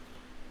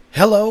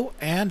Hello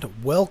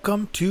and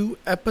welcome to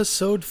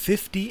episode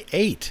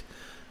 58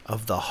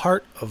 of the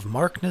Heart of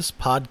Markness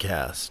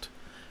podcast.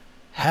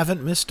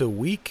 Haven't missed a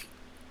week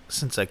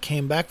since I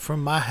came back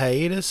from my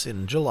hiatus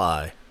in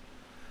July.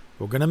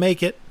 We're going to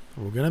make it.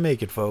 We're going to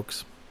make it,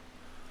 folks.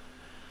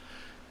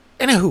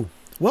 Anywho,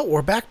 well,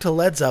 we're back to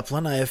Led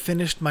Zeppelin. I have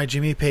finished my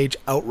Jimmy Page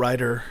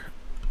Outrider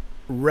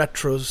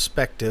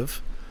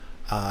retrospective.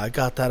 I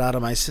got that out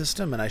of my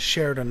system and I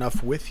shared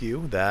enough with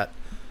you that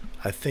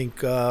I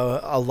think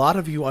a lot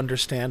of you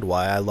understand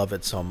why I love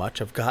it so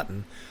much. I've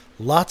gotten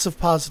lots of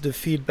positive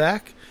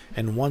feedback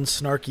and one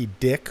snarky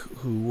dick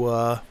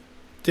who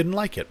didn't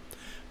like it.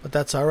 But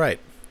that's all right.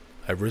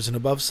 I've risen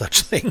above such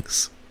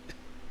things.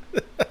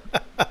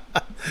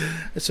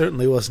 I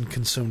certainly wasn't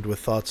consumed with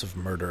thoughts of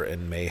murder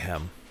and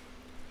mayhem.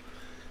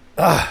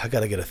 I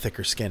gotta get a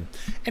thicker skin.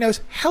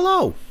 Anyways,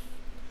 hello.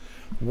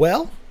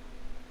 Well,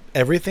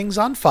 everything's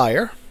on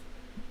fire.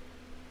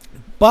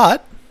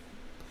 But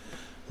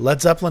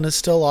Led Zeppelin is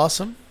still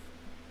awesome,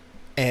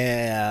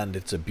 and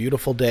it's a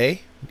beautiful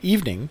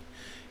evening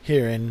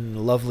here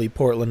in lovely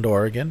Portland,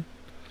 Oregon,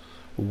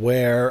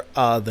 where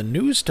the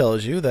news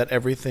tells you that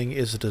everything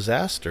is a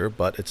disaster,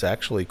 but it's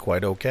actually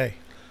quite okay.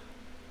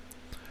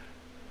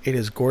 It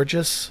is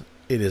gorgeous.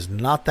 It is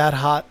not that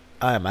hot.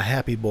 I am a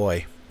happy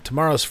boy.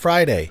 Tomorrow's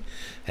Friday,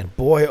 and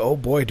boy, oh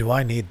boy, do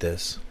I need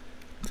this.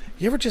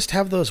 You ever just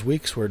have those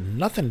weeks where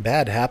nothing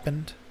bad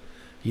happened?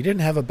 You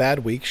didn't have a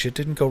bad week. Shit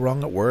didn't go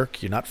wrong at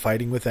work. You're not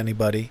fighting with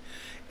anybody.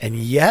 And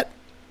yet,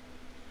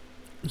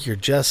 you're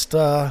just,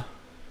 you're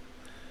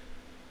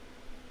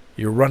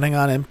running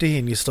on empty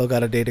and you still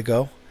got a day to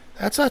go.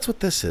 That's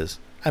what this is.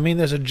 I mean,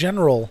 there's a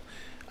general,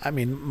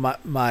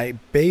 my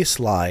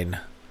baseline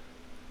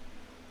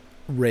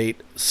my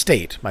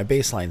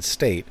baseline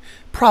state,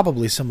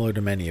 probably similar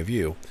to many of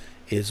you,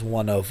 is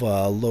one of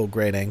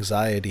low-grade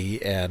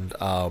anxiety and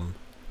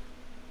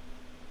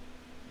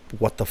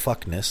what the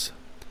fuckness.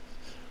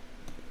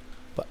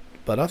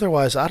 But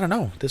otherwise, I don't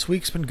know. This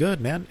week's been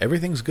good, man.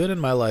 Everything's good in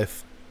my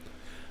life.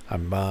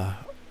 I'm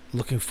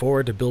looking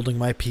forward to building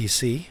my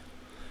PC,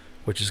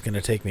 which is going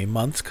to take me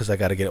months because I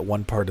got to get it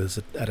one part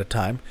at a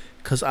time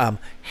because I'm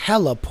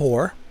hella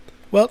poor.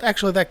 Well,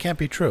 actually, that can't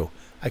be true.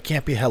 I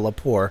can't be hella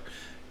poor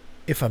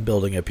if I'm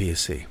building a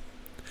PC.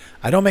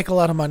 I don't make a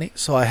lot of money,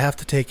 so I have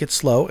to take it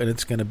slow, and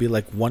it's going to be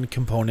like one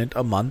component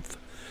a month.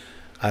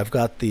 I've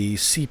got the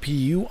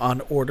CPU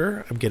on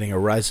order. I'm getting a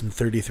Ryzen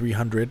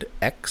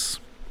 3300X.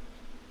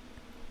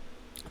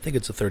 I think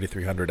it's a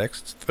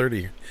 3300X. It's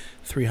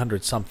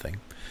 3300 something.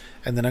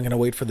 And then I'm going to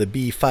wait for the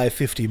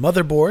B550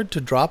 motherboard to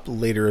drop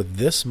later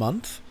this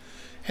month.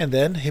 And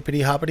then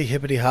hippity-hoppity,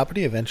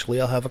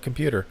 eventually I'll have a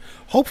computer.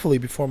 Hopefully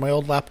before my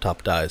old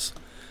laptop dies.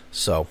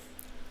 So,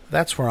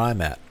 that's where I'm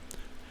at.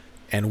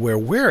 And where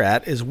we're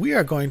at is we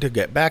are going to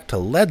get back to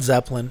Led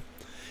Zeppelin.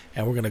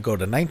 And we're going to go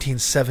to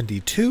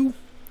 1972,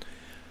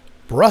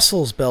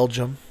 Brussels,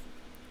 Belgium,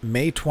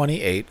 May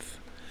 28th.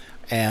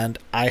 And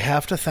I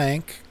have to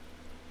thank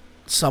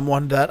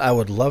someone that I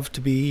would love to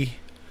be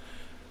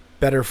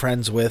better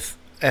friends with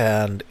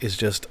and is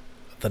just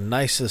the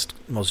nicest,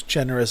 most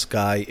generous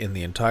guy in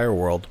the entire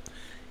world,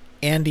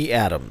 Andy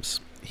Adams.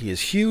 He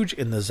is huge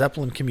in the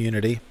Zeppelin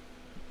community.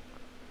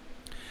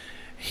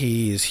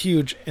 He is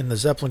huge in the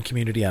Zeppelin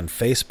community on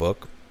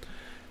Facebook,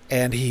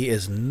 and he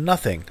is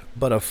nothing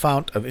but a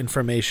fount of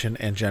information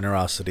and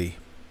generosity.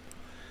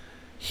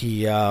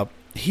 He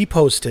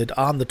posted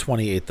on the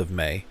 28th of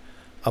May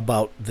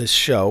about this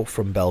show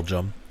from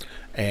Belgium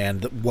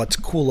and what's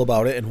cool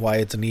about it and why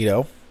it's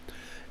neato.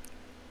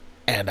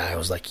 And I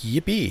was like,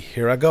 yippee,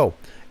 here I go.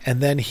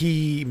 And then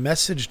he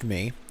messaged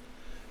me,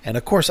 and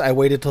of course I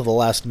waited till the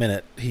last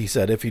minute. He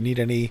said, if you need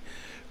any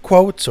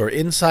quotes or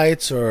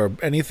insights or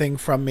anything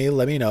from me,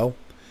 let me know.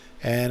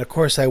 And of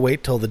course I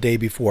wait till the day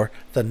before,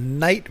 the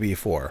night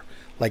before,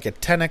 like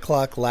at 10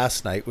 o'clock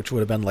last night, which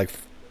would have been like,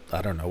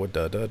 I don't know,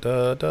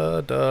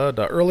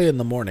 early in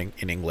the morning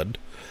in England.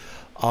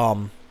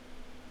 I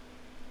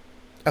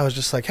was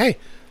just like, hey,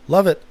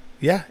 love it.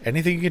 Yeah,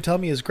 anything you can tell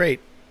me is great.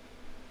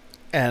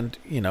 And,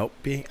 I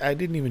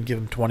didn't even give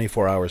him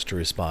 24 hours to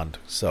respond.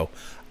 So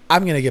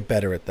I'm going to get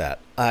better at that.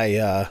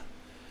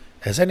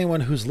 As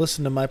anyone who's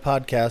listened to my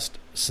podcast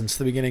since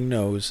the beginning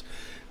knows,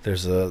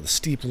 there's a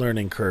steep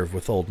learning curve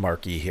with old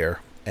Marky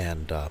here.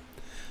 And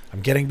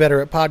I'm getting better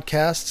at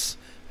podcasts.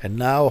 And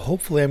now,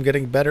 hopefully, I'm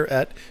getting better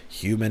at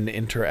human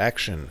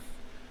interaction.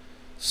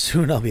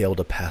 Soon I'll be able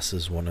to pass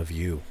as one of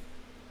you.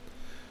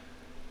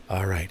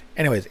 All right.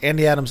 Anyways,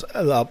 Andy Adams,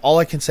 all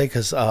I can say,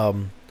 because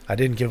I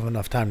didn't give him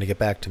enough time to get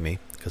back to me,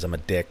 because I'm a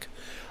dick,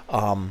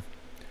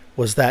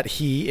 was that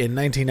he, in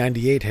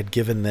 1998, had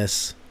given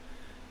this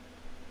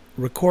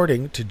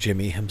recording to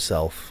Jimmy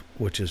himself,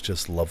 which is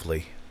just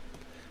lovely.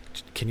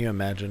 Can you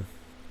imagine?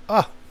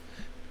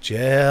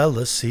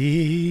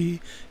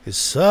 Jealousy is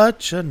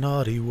such a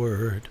naughty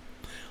word.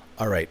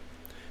 All right.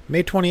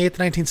 May 28th,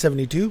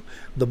 1972,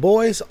 the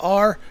boys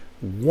are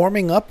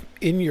warming up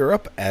in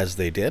Europe, as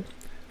they did,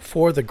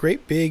 for the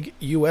great big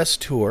U.S.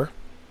 tour,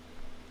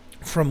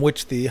 from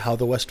which the How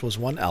the West Was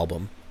Won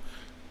album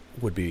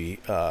would be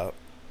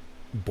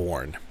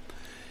born.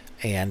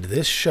 And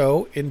this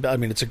show,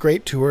 it's a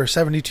great tour.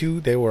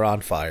 72, they were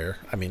on fire.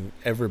 I mean,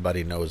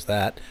 everybody knows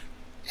that.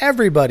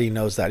 Everybody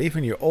knows that.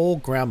 Even your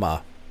old grandma,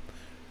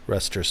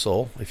 rest her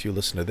soul. If you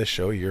listen to this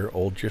show, you're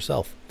old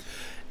yourself.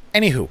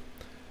 Anywho,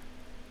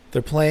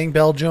 they're playing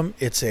Belgium.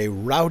 It's a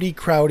rowdy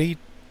crowdy.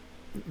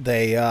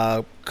 They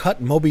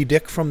cut Moby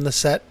Dick from the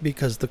set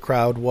because the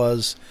crowd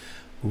was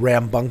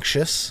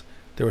rambunctious.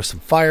 There were some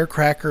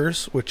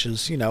firecrackers, which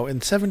is,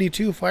 in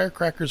 72,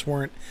 firecrackers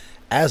weren't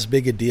as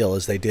big a deal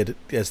as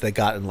they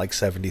got in like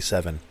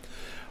 77.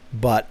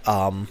 But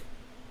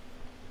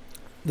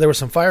there were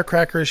some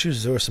firecracker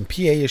issues. There were some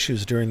PA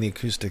issues during the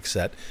acoustic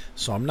set,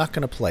 so I'm not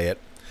going to play it.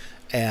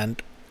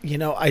 And,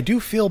 I do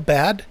feel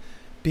bad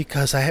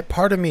because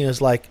part of me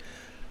is like,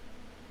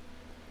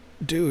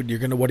 dude,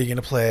 what are you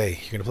going to play?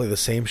 You're going to play the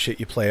same shit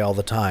you play all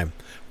the time.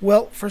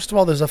 Well, first of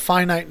all, there's a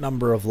finite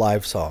number of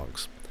live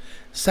songs.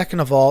 Second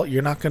of all,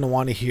 you're not going to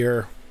want to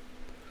hear...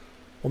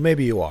 Well,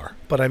 maybe you are.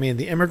 But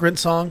the Immigrant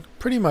Song,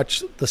 pretty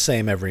much the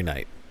same every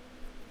night.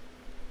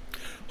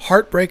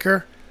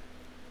 Heartbreaker,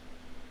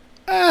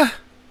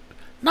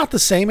 not the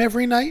same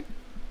every night.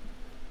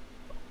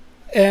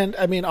 And,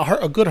 a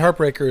good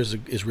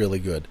Heartbreaker is really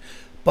good.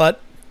 But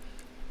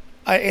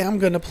I am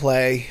going to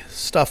play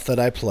stuff that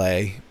I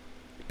play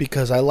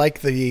because I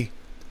love the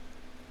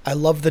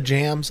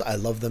jams, I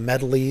love the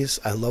medleys,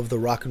 I love the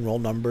rock and roll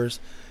numbers.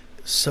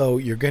 So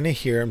you're going to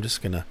hear, I'm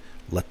just going to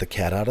let the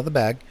cat out of the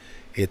bag.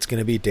 It's going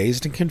to be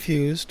Dazed and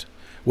Confused,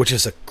 which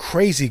is a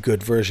crazy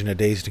good version of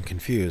Dazed and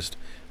Confused,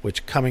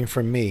 which coming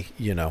from me,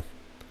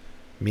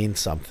 means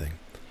something.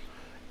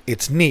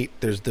 It's neat.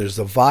 There's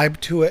a vibe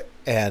to it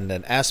and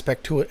an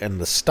aspect to it, and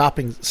the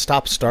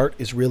stop-start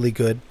is really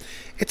good.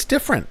 It's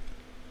different.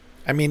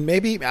 I'm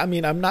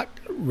not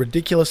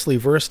ridiculously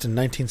versed in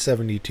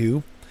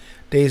 1972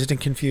 Dazed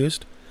and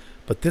Confused,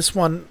 but this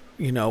one,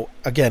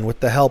 again, with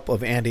the help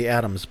of Andy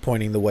Adams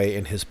pointing the way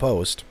in his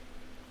post,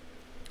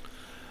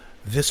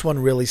 this one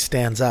really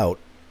stands out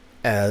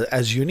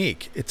as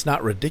unique. It's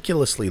not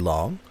ridiculously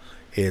long.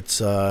 It's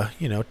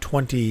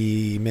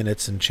 20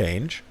 minutes and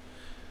change.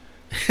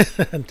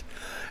 And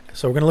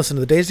so we're going to listen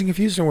to the Dazed and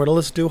Confused, and we're going to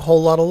listen to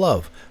Whole Lotta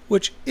Love,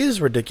 which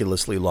is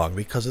ridiculously long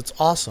because it's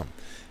awesome.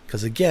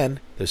 Because again,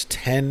 there's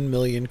 10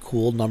 million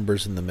cool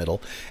numbers in the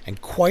middle,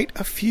 and quite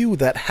a few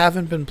that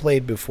haven't been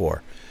played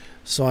before.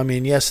 So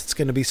yes, it's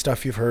going to be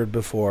stuff you've heard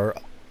before,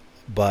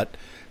 but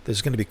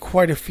there's going to be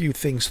quite a few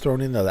things thrown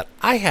in there that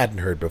I hadn't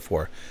heard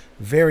before.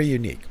 Very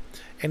unique.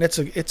 And it's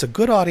a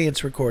good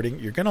audience recording.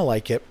 You're going to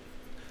like it.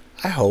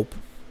 I hope.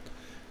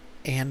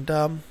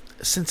 And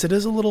since it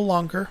is a little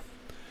longer,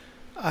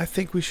 I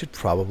think we should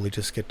probably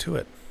just get to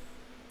it.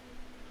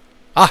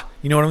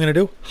 You know what I'm going to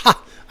do?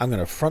 I'm going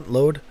to front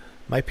load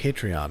my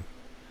Patreon.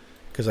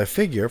 Because I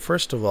figure,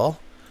 first of all,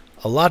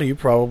 a lot of you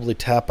probably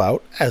tap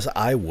out, as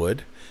I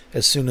would,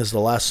 as soon as the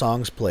last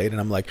song's played.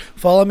 And I'm like,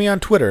 follow me on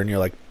Twitter. And you're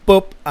like,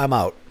 boop, I'm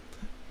out.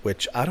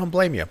 Which I don't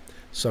blame you.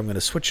 So I'm going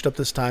to switch it up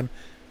this time.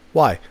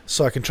 Why?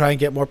 So I can try and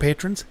get more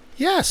patrons?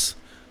 Yes.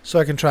 So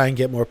I can try and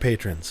get more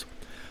patrons.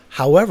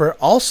 However,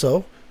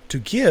 also to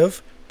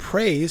give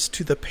praise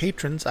to the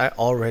patrons I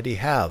already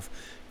have,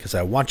 because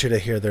I want you to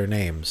hear their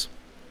names.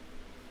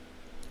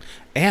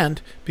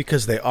 And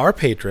because they are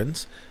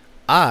patrons,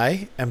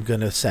 I am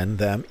going to send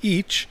them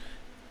each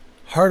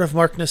Heart of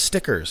Markness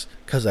stickers,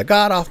 because I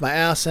got off my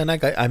ass and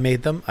I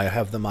made them. I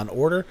have them on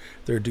order.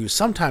 They're due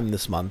sometime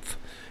this month.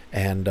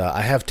 And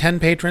I have 10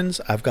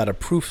 patrons. I've got a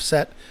proof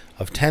set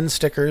of 10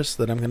 stickers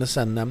that I'm going to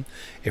send them.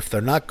 If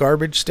they're not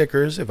garbage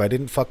stickers, if I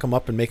didn't fuck them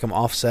up and make them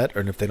offset,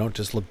 or if they don't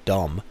just look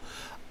dumb,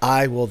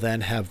 I will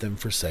then have them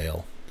for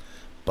sale.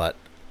 But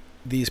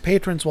these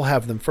patrons will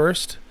have them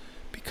first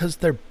because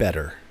they're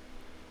better.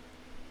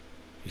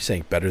 You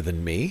saying better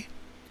than me?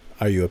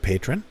 Are you a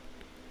patron?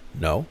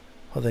 No?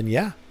 Well then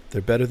yeah,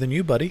 they're better than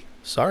you, buddy.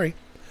 Sorry.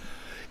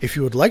 If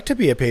you would like to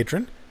be a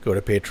patron, go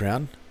to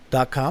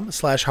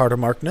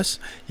patreon.com/heartofmarkness.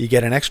 You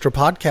get an extra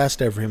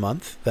podcast every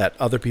month that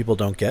other people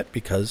don't get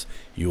because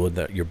you're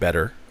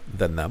better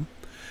than them.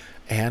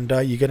 And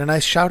you get a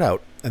nice shout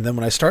out. And then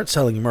when I start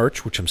selling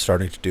merch, which I'm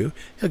starting to do,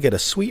 you'll get a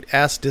sweet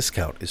ass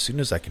discount as soon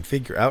as I can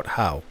figure out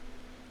how.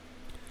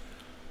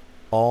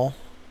 All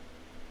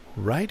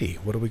righty.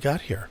 What do we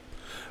got here?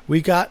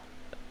 We got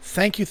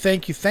thank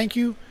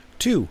you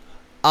to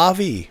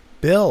Avi,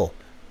 Bill,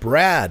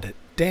 Brad,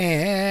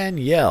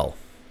 Danielle,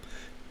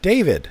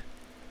 David,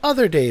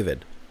 Other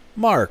David,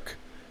 Mark,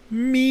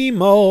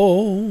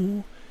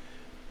 Mimo,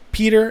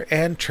 Peter,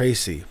 and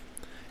Tracy.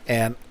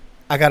 And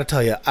I got to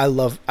tell you, I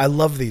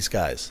love these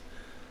guys.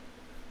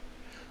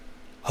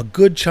 A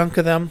good chunk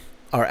of them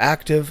are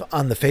active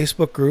on the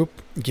Facebook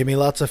group, give me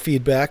lots of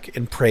feedback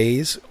and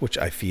praise, which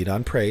I feed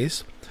on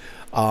praise.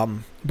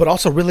 But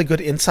also really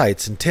good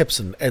insights and tips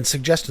and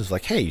suggestions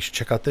like, hey, you should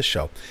check out this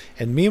show.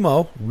 And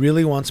Mimo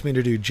really wants me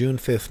to do June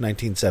 5th,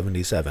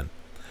 1977.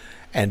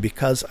 And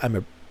because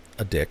I'm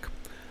a dick,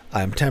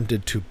 I'm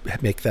tempted to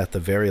make that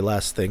the very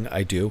last thing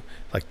I do,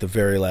 like the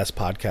very last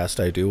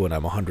podcast I do when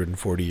I'm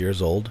 140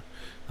 years old.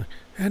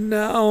 And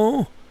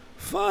now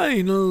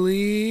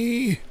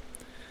Finally,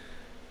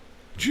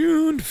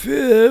 June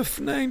 5th,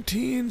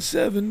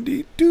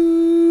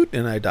 1972,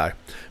 and I die.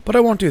 But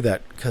I won't do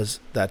that, because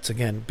that's,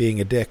 again,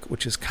 being a dick,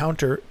 which is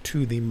counter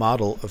to the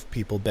model of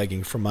people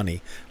begging for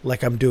money,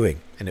 like I'm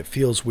doing. And it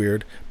feels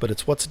weird, but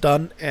it's what's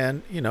done,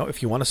 and,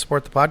 if you want to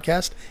support the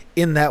podcast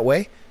in that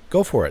way,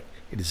 go for it.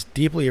 It is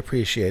deeply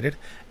appreciated.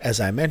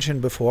 As I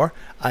mentioned before,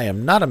 I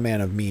am not a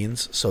man of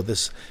means, so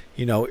this,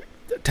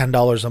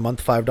 $10 a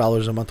month,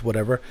 $5 a month,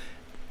 whatever,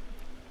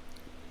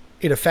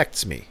 it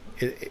affects me.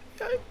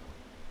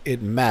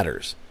 It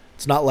matters.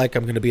 It's not like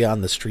I'm going to be on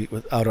the street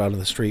out on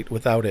the street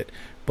without it,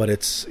 but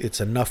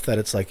it's enough that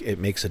it's like it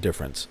makes a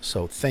difference.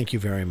 So thank you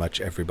very much,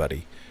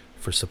 everybody,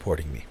 for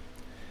supporting me.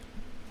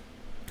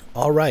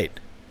 All right.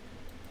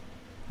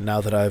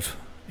 Now that I've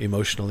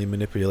emotionally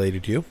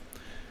manipulated you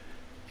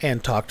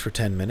and talked for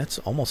 10 minutes,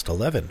 almost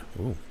 11.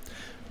 Ooh.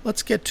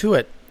 Let's get to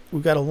it.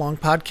 We've got a long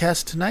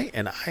podcast tonight,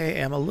 and I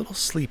am a little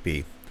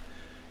sleepy.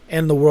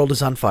 And the world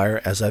is on fire,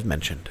 as I've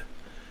mentioned.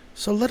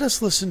 So let's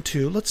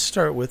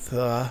start with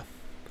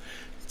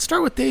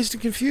Dazed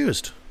and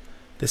Confused.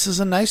 This is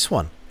a nice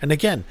one. And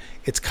again,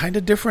 it's kind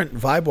of different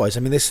vibe-wise.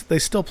 I mean, they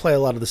still play a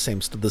lot of the same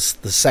stuff, the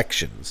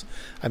sections.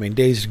 I mean,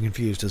 Dazed and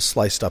Confused is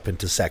sliced up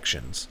into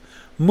sections.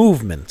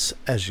 Movements,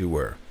 as you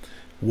would.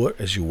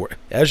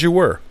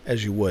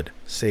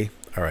 See?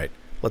 All right,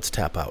 let's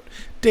tap out.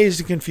 Dazed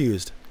and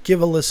Confused. Give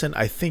a listen.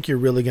 I think you're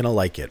really going to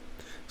like it.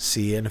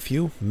 See you in a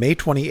few. May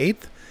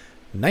 28th,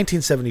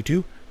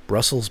 1972,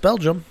 Brussels,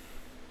 Belgium.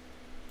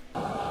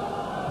 This is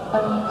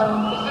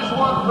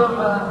one from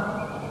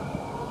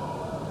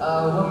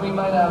when we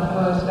made our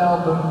first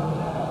album.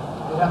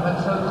 It happened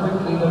so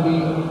quickly that we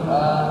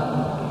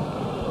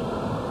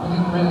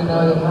didn't really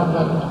know it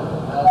happened.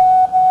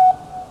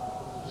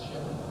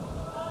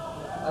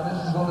 And this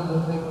is one of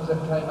the things that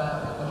came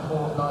out in the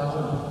fortnight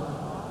of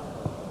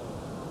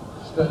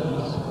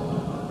studies.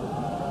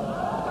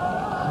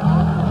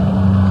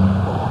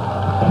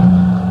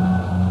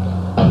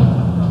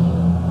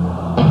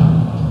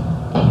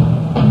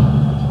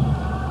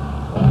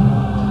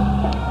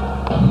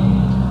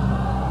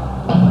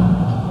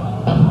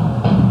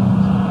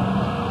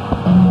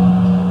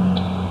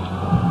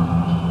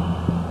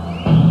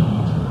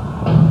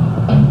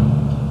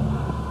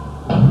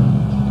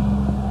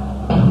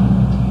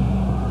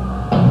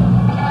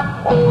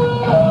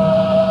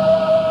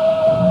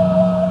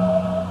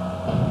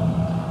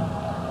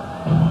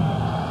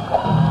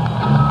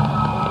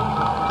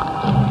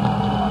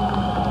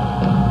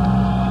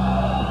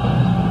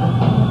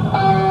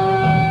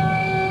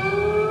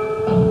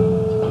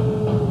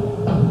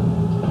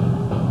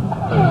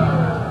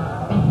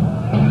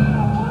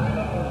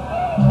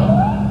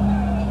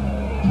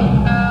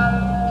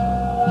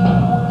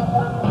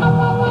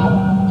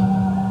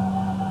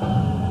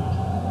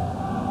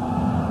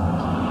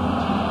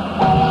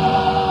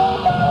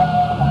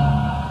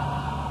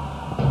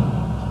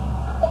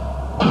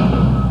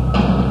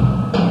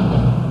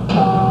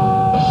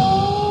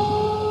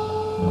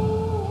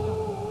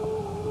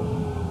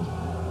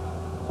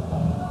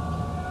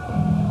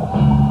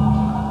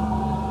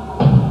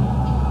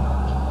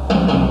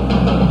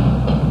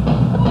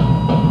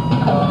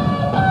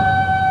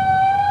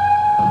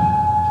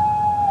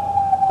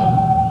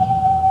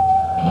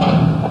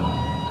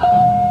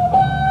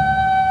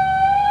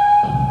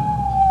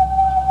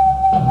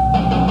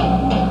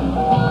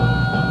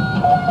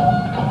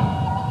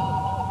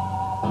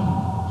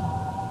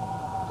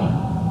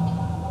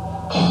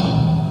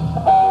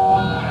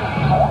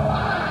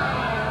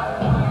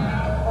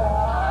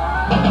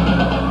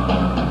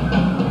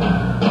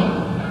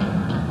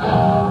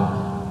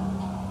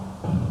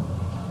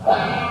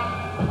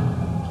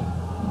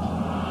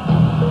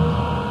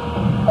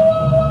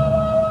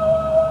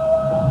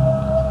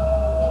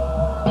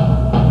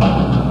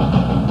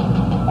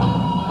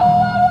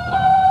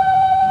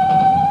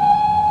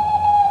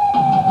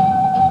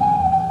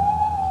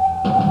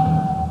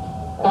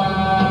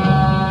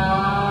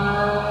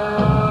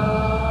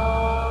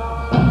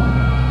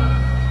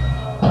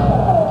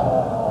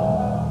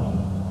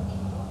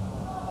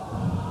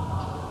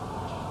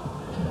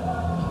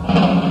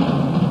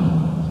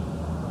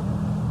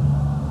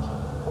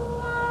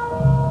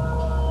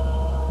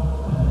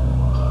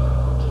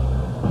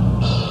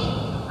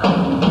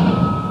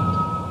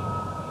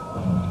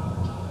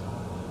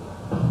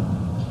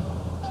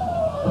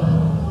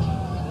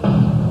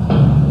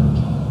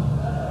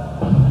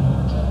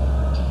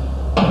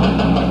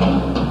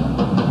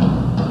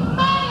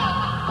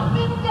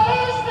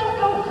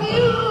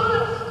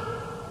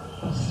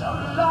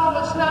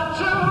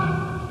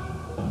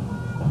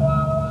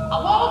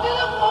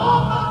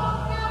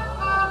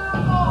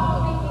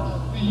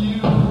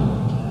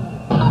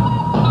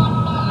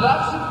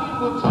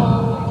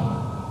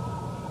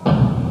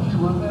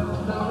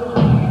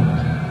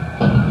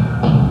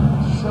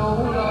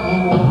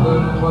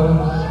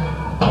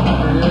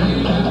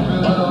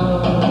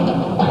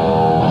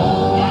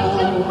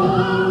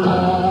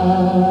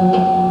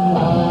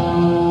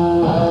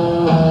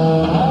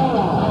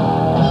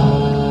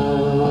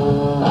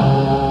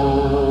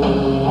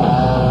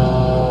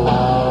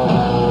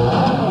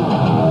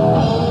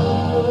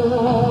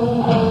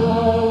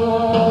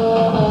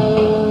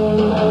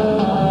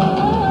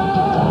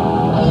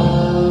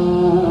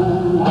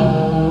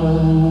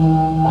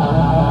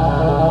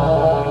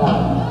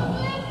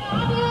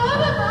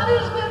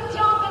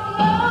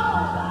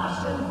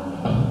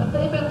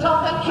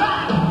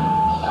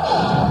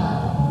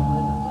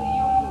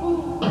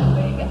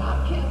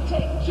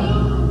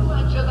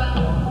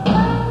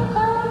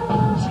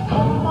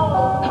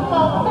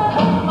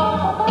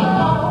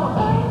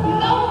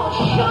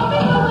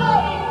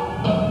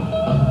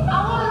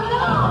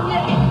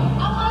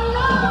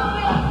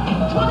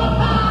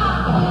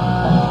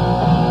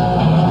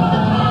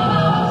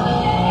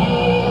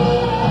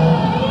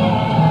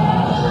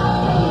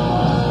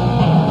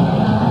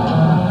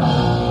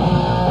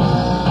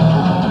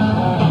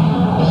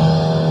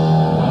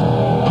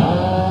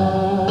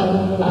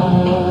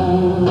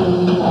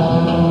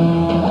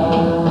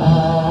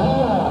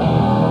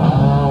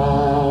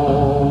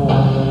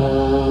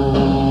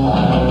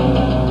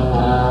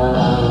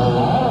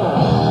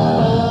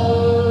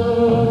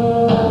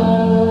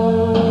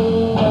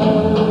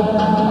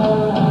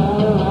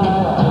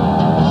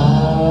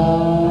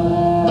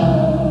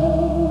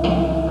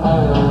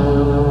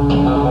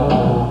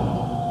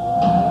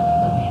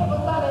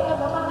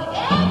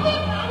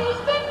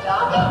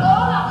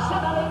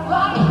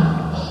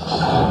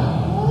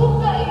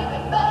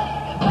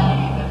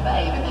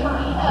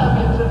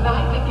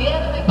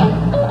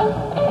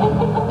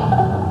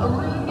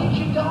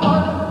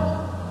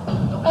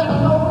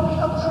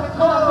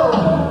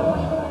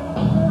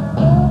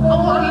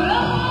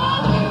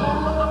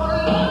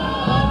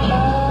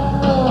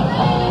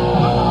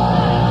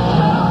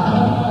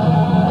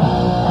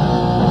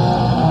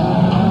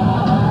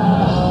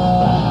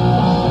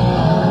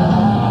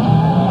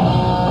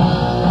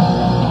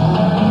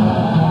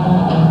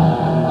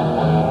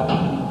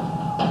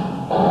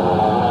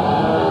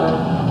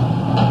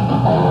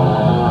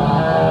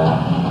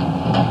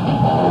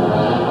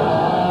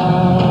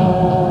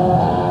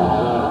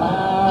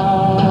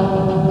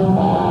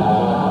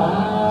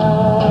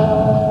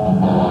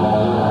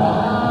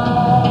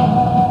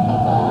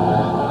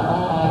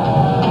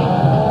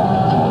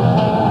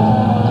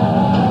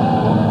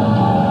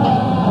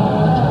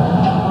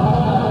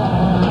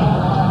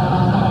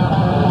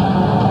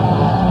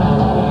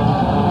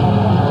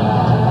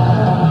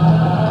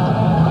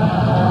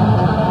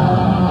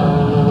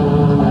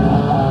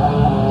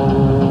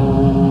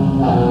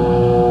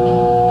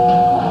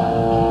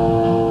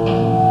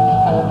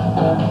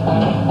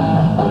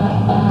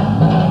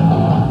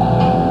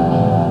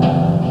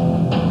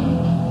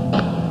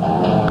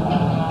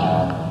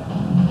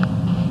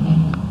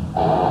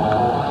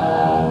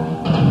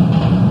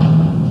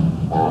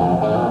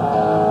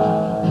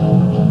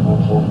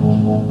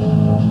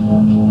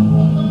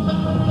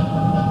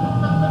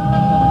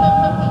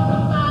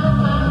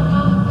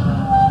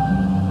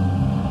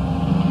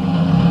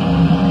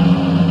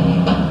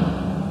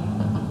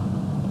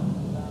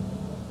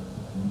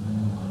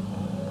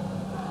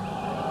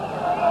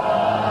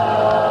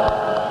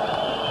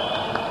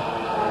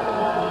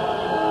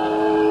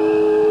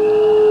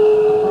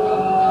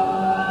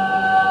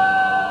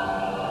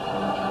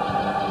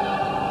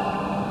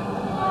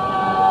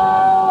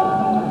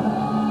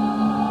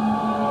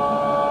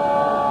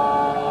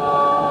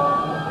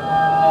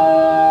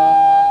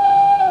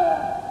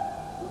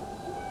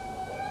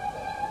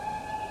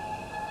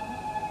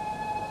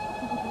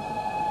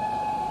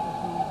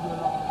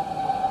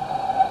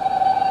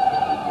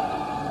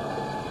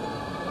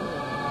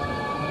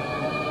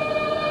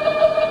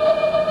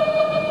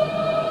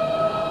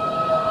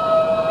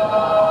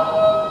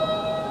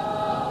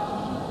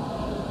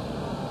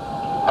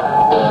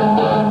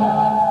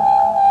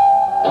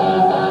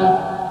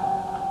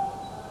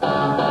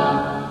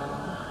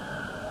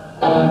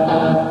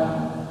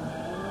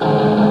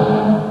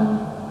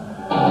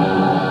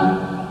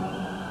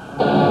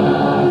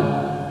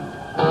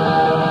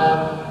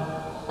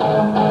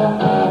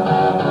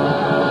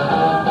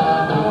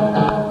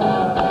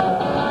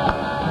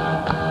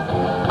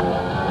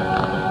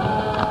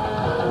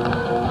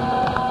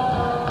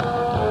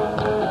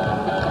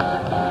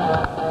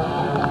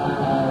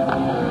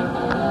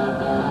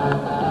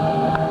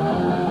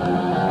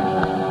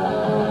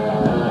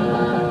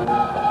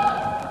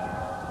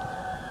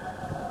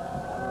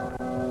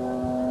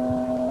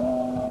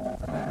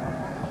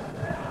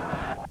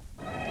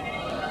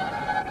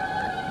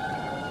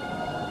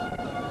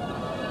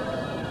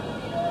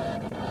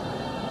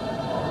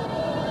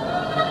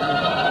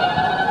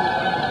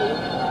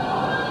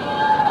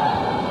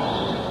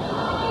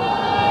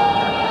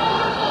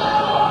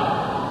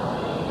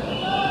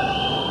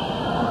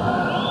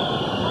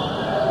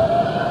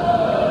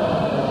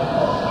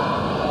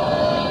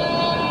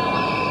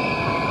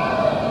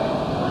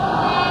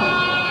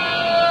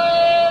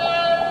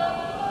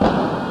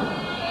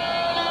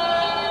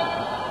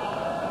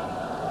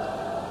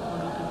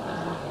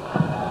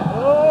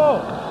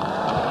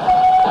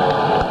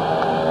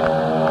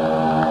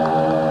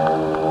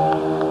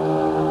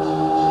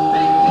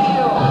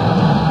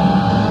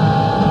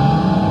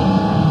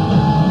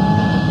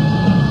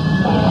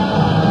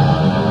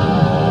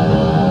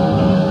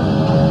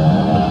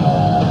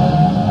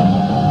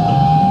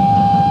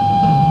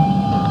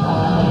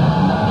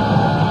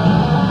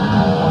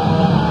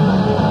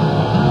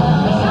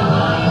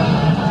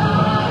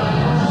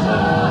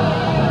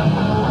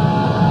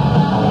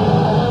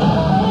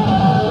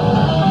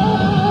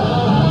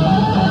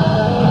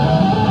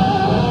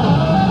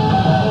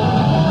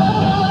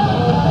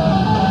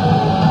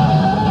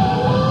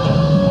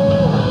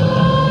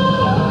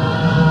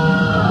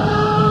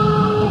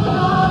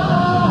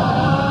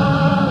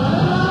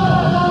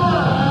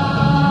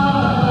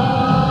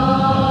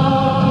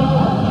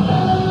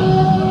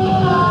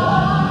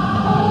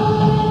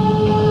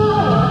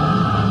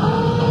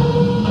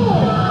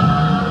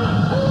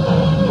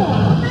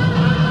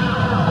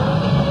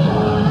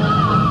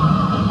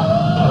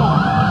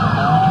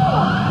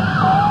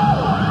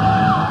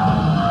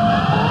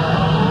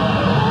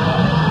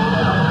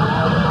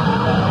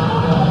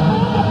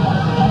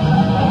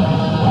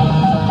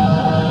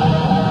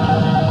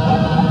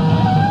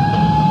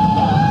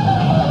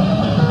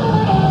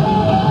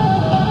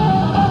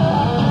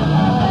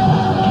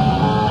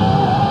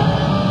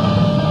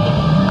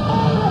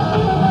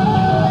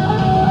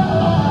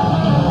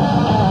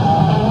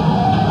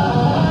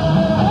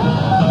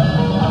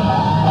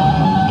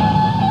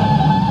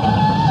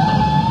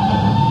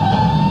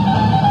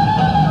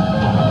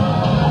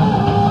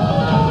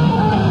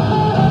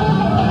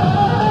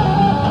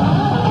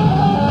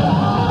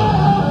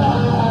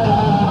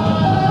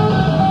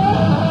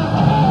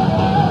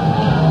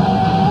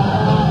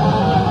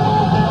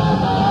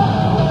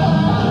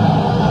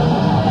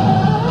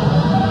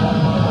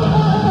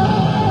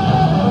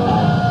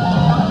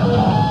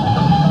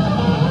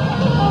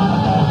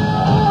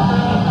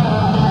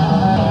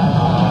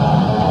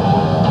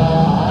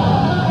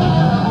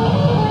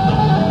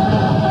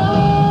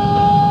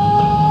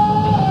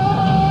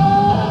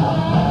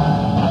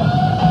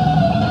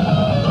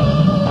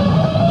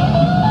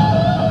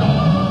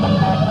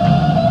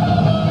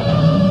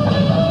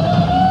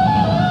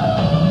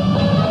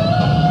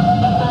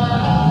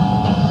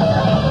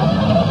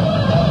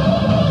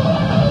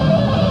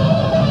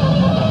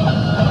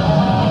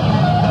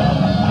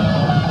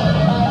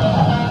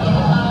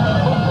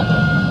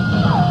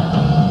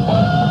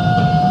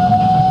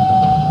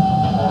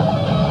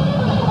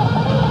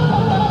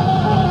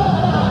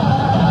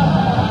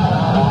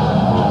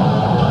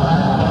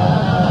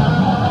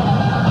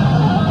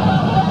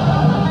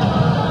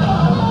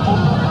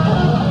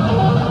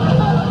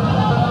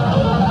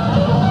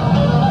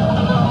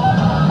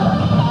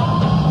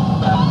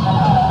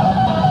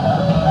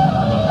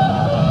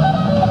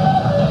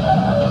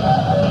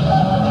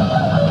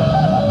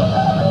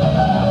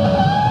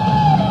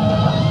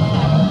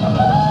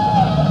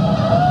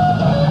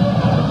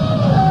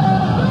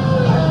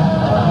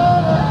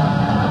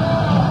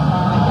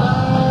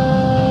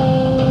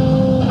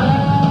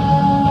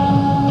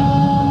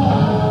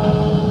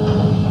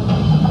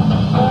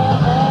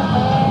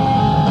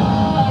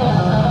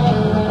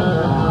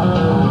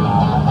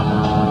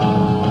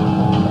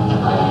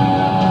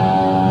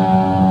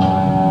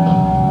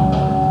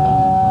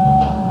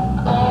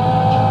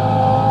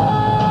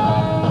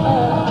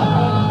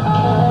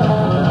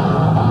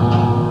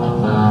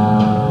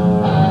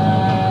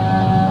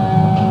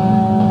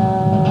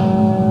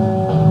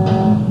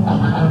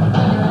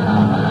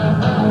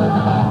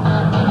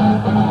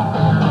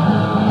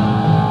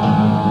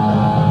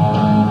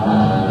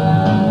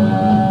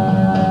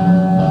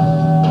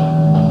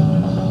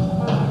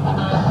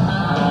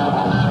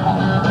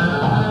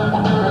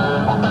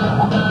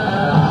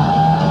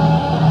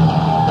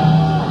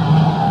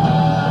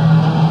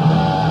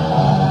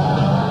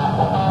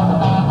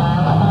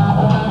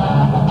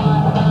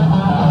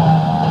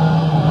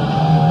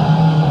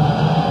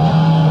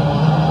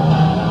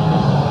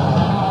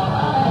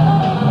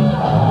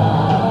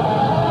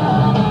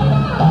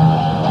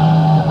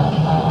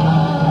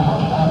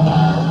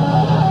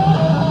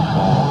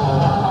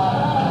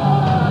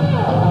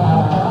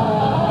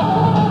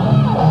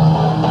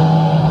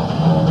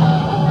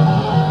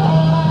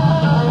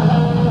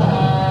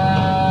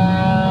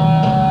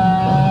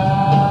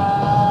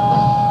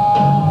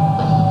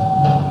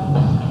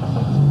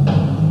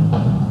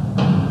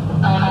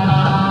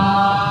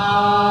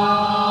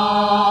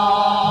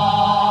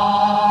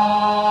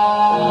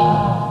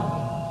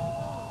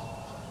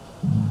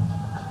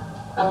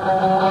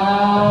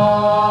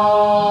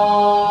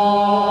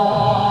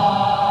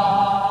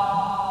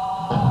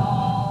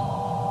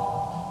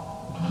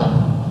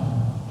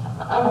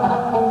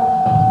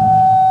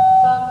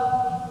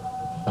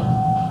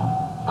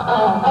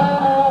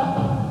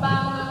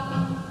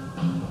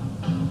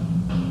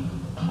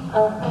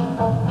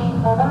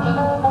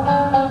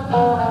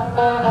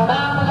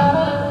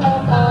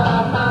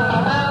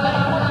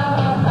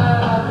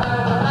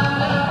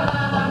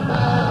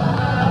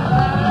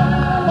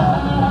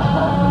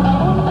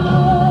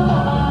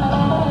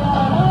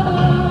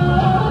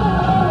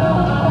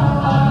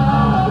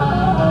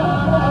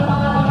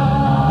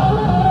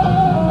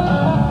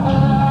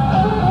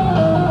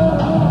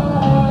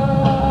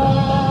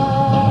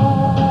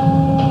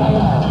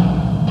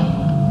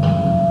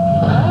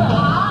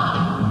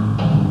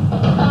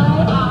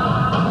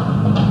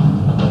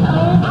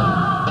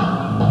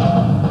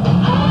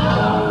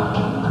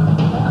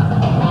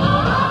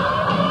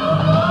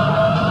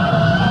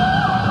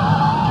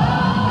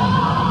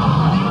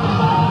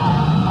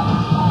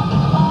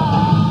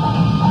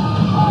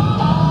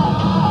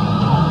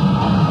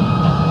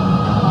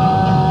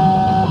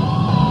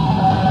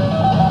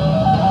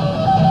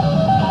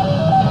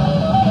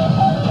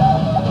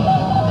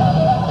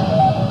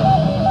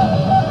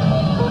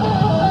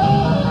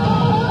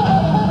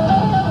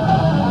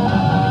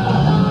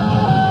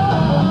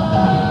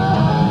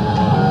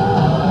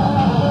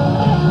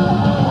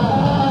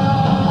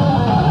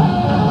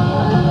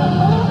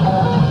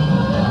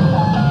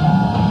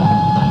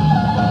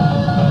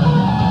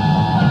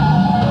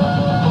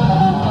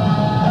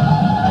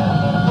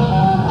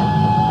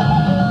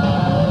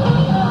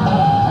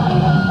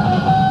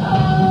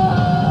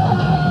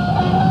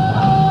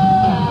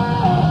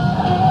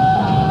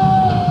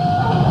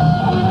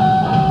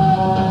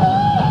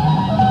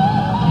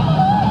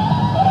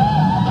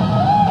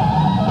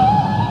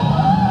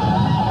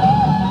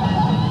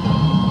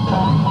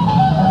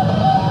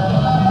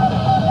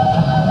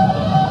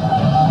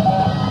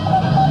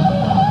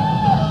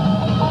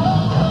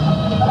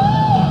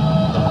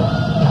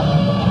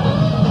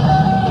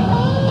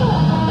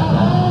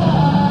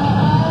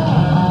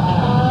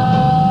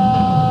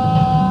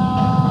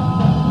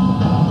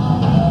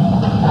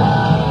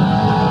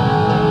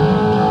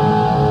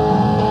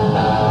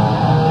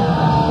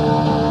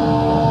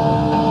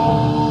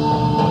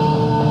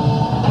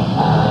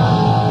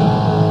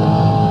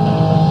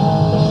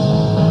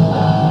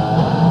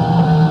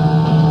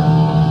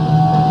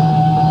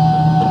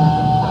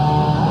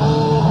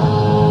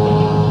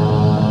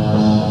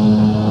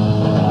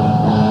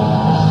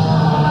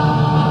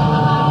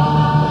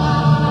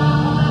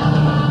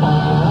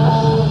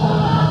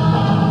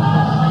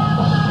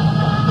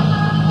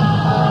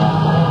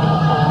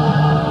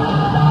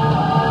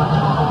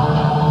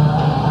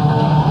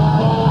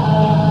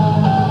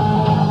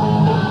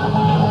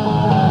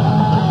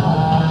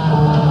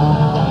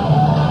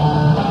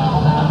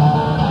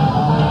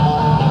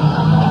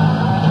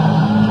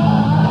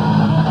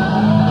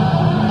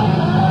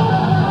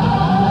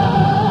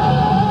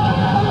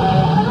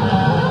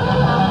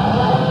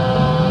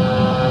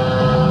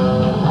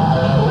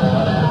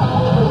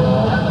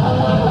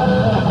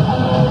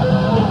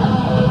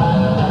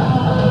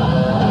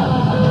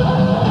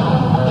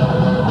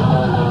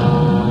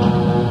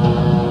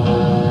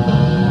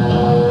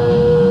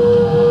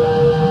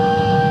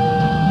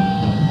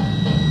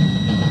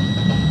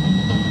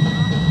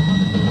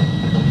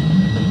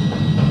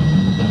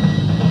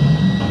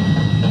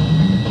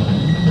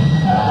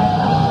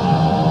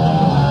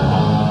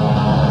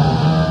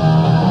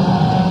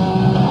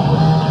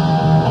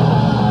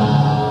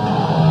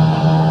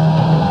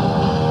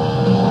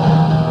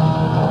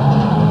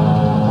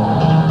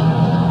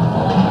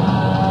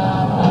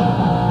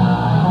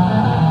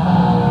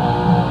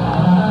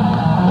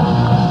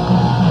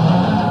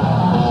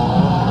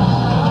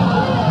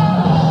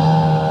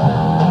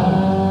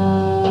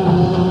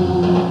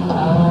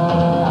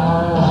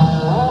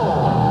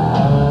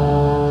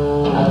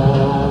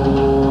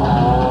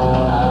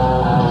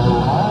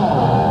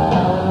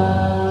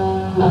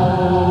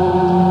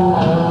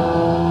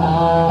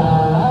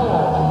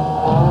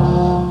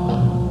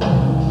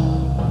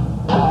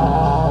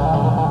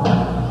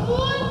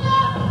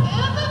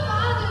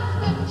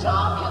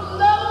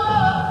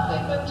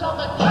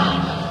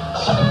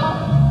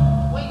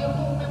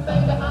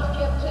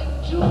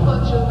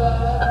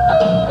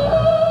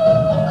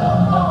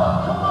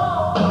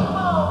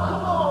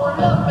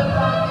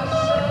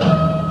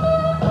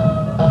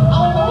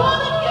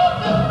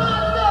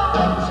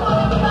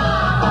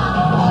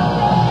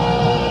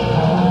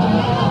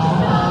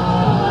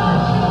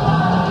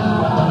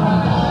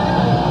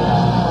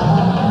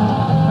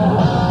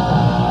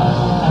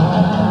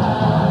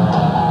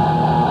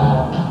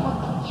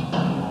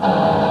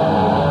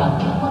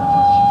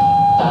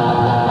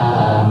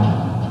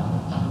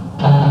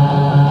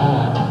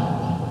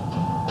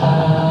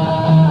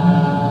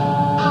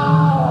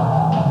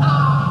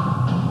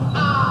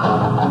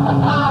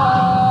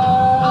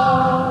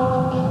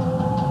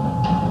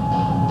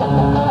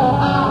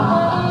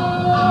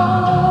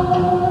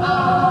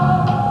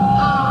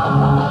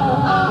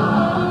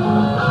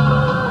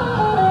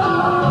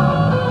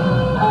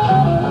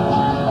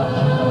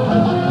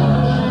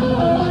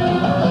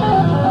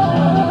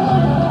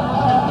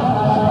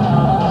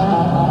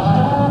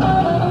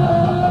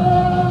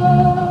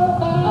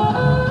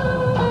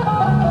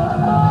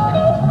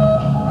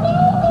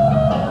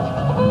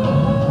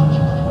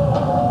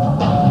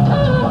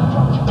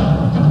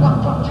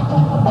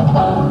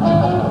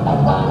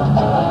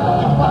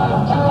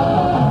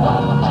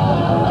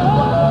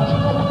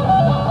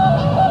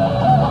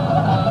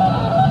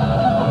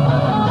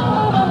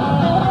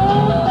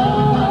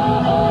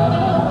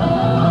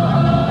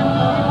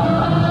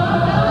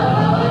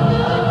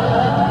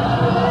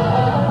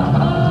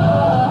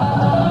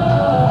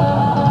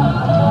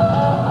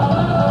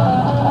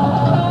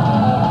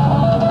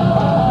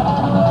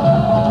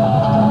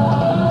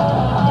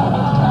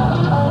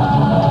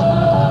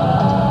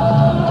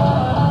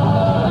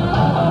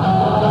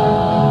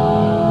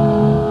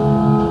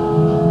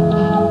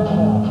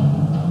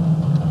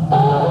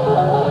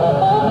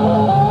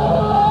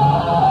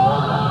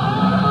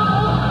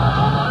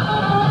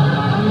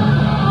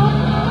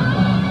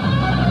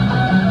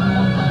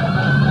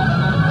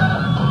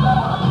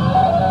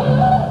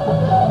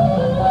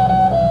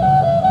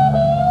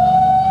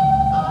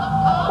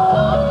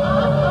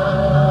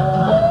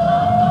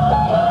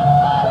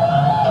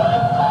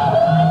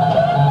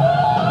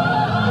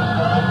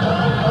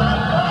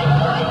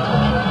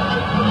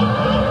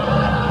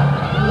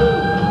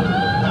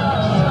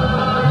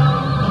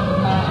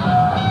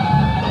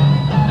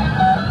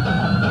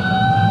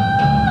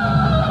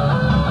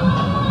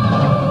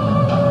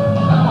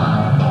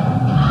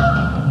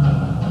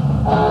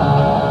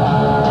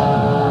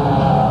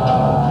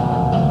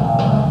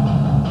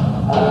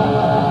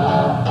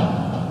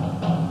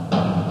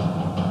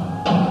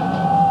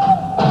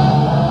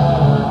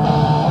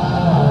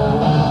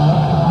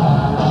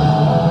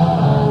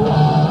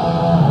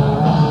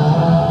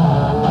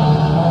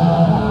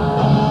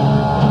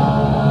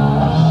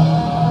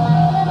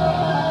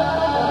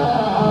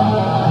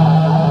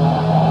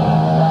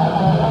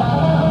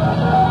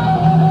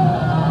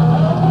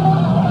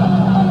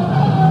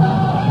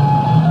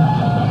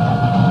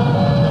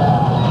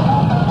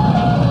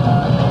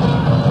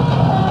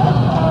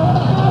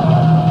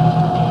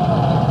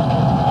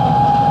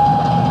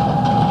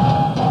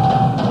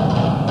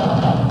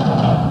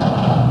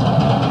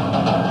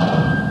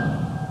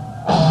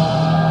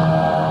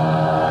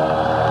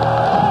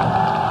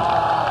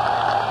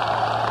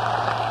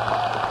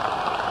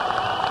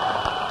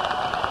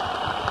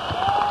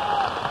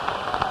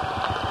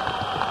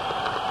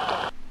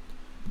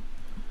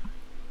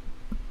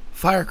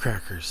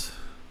 Firecrackers.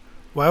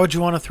 Why would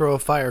you want to throw a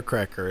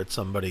firecracker at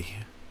somebody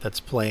that's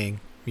playing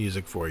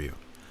music for you?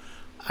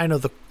 I know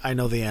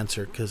the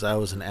answer because I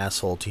was an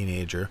asshole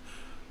teenager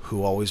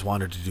who always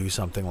wanted to do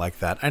something like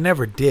that. I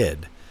never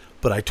did,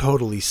 but I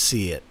totally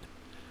see it.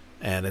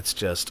 And it's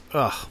just,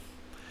 ugh.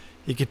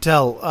 You could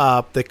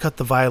tell they cut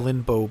the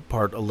violin bow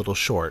part a little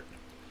short,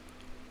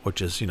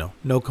 which is,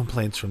 no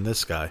complaints from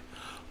this guy.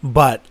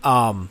 But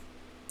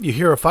you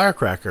hear a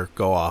firecracker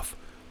go off,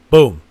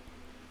 boom,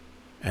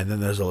 and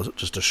then there's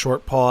just a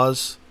short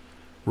pause.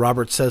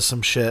 Robert says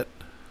some shit,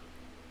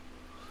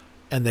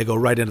 and they go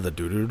right into the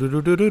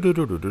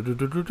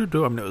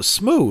do-do-do-do-do-do-do-do-do-do-do-do. I mean, it was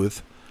smooth,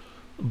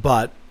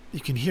 but you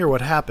can hear what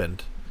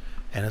happened,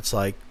 and it's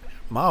like,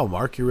 wow,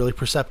 Mark, you're really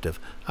perceptive.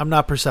 I'm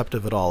not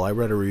perceptive at all. I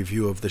read a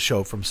review of the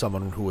show from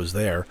someone who was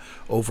there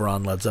over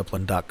on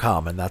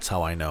LedZeppelin.com, and that's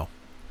how I know.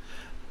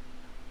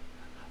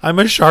 I'm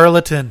a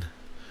charlatan.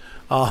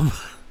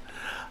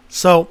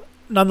 So,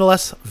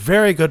 nonetheless,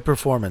 very good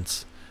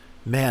performance.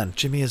 Man,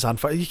 Jimmy is on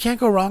fire. You can't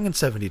go wrong in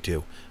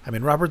 72. I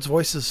mean, Robert's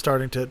voice is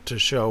starting to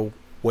show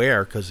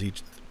wear because he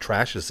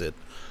trashes it.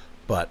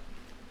 But,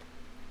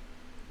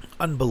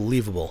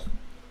 unbelievable.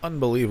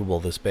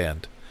 Unbelievable, this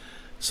band.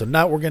 So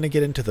now we're going to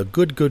get into the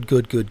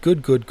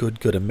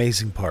good,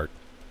 amazing part.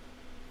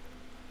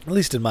 At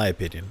least in my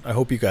opinion. I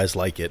hope you guys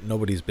like it.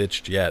 Nobody's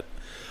bitched yet.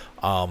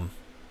 Whole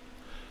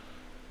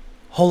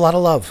Lotta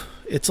Love.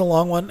 It's a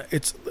long one.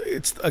 It's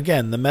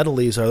again, the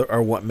medleys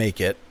are what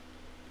make it.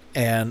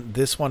 And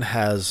this one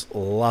has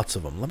lots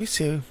of them. Let me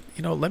see.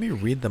 Let me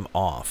read them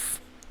off.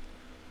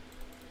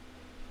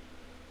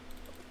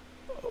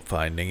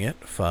 Finding it.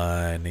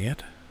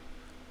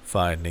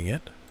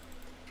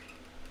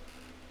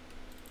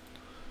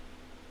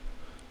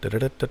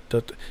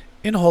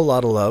 In Whole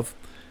Lotta Love,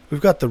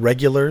 we've got the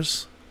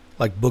regulars,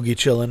 like Boogie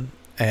Chillin'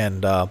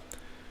 and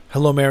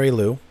Hello Mary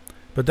Lou.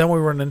 But then we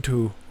run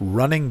into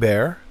Running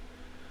Bear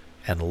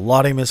and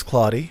Lottie Miss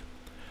Claudie,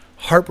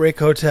 Heartbreak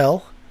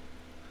Hotel,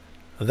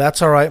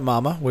 That's Alright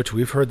Mama, which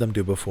we've heard them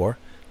do before,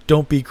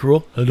 Don't Be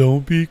Cruel,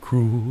 Don't Be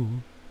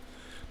Cruel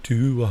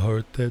to a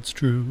Heart That's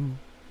True.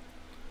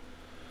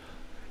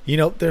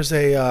 There's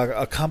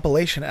a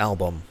compilation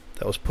album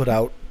that was put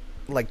out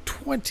like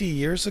 20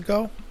 years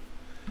ago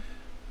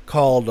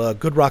called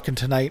Good Rockin'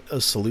 Tonight,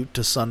 A Salute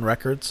to Sun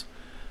Records.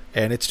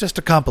 And it's just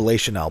a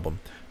compilation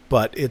album,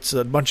 but it's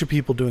a bunch of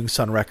people doing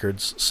Sun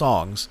Records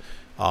songs.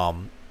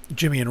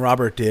 Jimmy and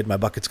Robert did My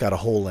Bucket's Got a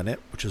Hole in It,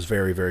 which is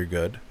very, very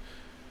good,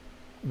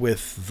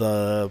 with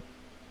the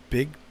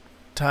Big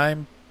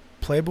Town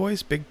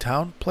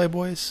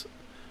Playboys,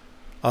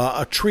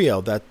 a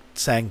trio that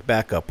sang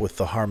backup with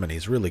the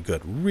harmonies. Really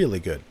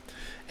good.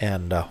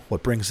 And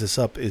what brings this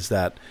up is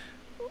that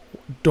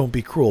Don't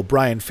Be Cruel,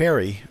 Brian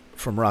Ferry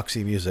from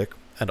Roxy Music,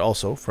 and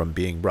also from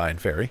being Brian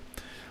Ferry,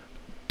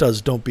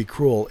 does Don't Be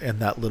Cruel in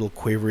that little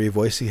quavery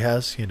voice he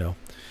has,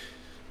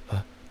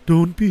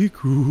 Don't be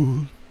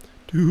cruel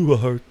to a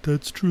heart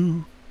that's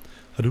true.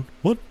 I don't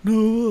want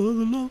no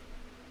other love.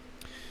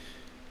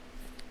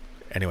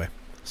 Anyway,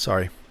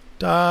 sorry.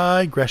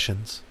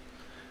 Digressions.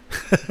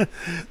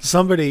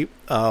 Somebody,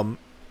 a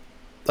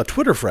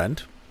Twitter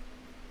friend,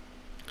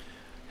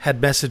 had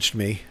messaged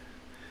me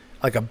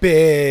like a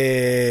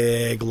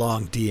big,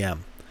 long DM.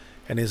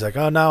 And he's like,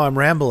 oh, now I'm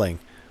rambling.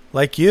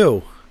 Like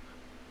you.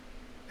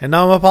 And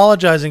now I'm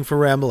apologizing for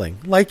rambling.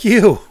 Like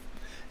you.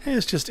 And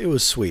it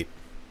was sweet.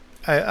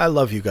 I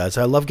love you guys.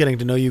 I love getting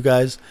to know you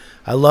guys.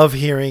 I love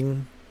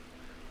hearing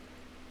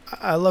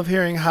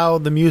how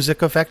the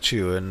music affects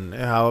you and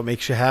how it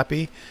makes you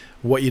happy,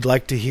 what you'd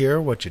like to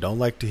hear, what you don't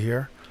like to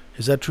hear.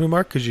 Is that true,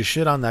 Mark? Because you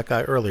shit on that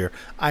guy earlier.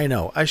 I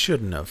know. I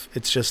shouldn't have.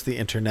 It's just the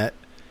internet.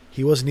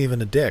 He wasn't even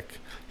a dick.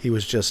 He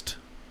was just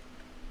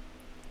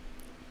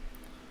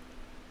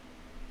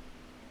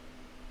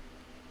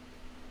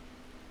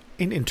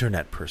an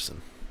internet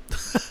person.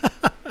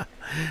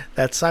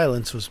 That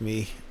silence was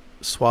me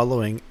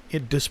swallowing a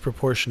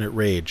disproportionate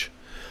rage.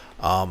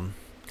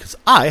 Because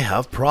I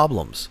have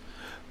problems.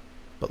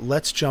 But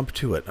let's jump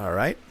to it, all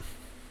right?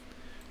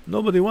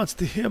 Nobody wants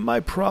to hear my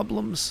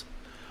problems.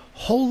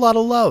 Whole Lotta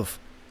Love,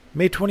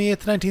 May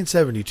 28th,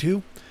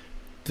 1972.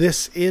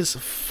 This is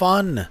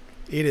fun.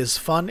 It is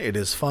fun.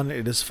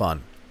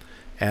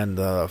 And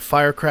the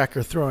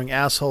firecracker throwing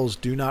assholes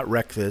do not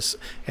wreck this.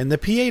 And the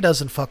PA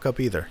doesn't fuck up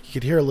either. You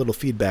could hear a little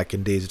feedback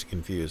in Dazed and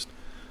Confused.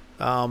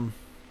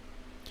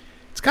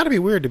 It's got to be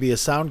weird to be a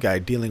sound guy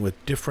dealing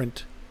with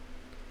different...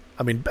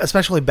 I mean,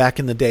 especially back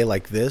in the day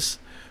like this,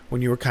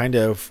 when you were kind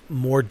of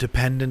more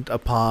dependent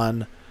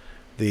upon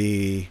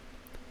the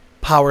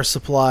power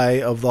supply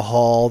of the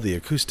hall, the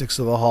acoustics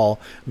of the hall.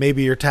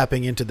 Maybe you're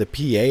tapping into the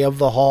PA of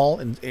the hall,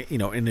 and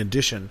in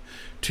addition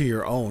to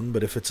your own.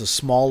 But if it's a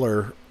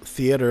smaller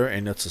theater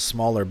and it's a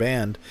smaller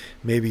band,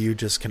 maybe you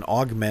just can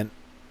augment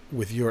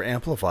with your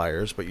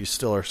amplifiers, but you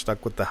still are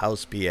stuck with the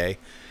house PA.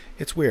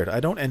 It's weird.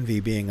 I don't envy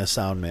being a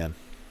sound man,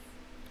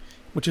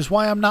 which is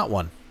why I'm not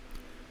one.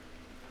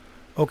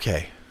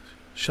 Okay,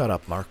 shut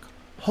up, Mark.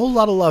 Whole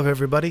Lotta Love,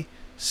 everybody.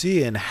 See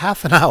you in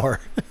half an hour.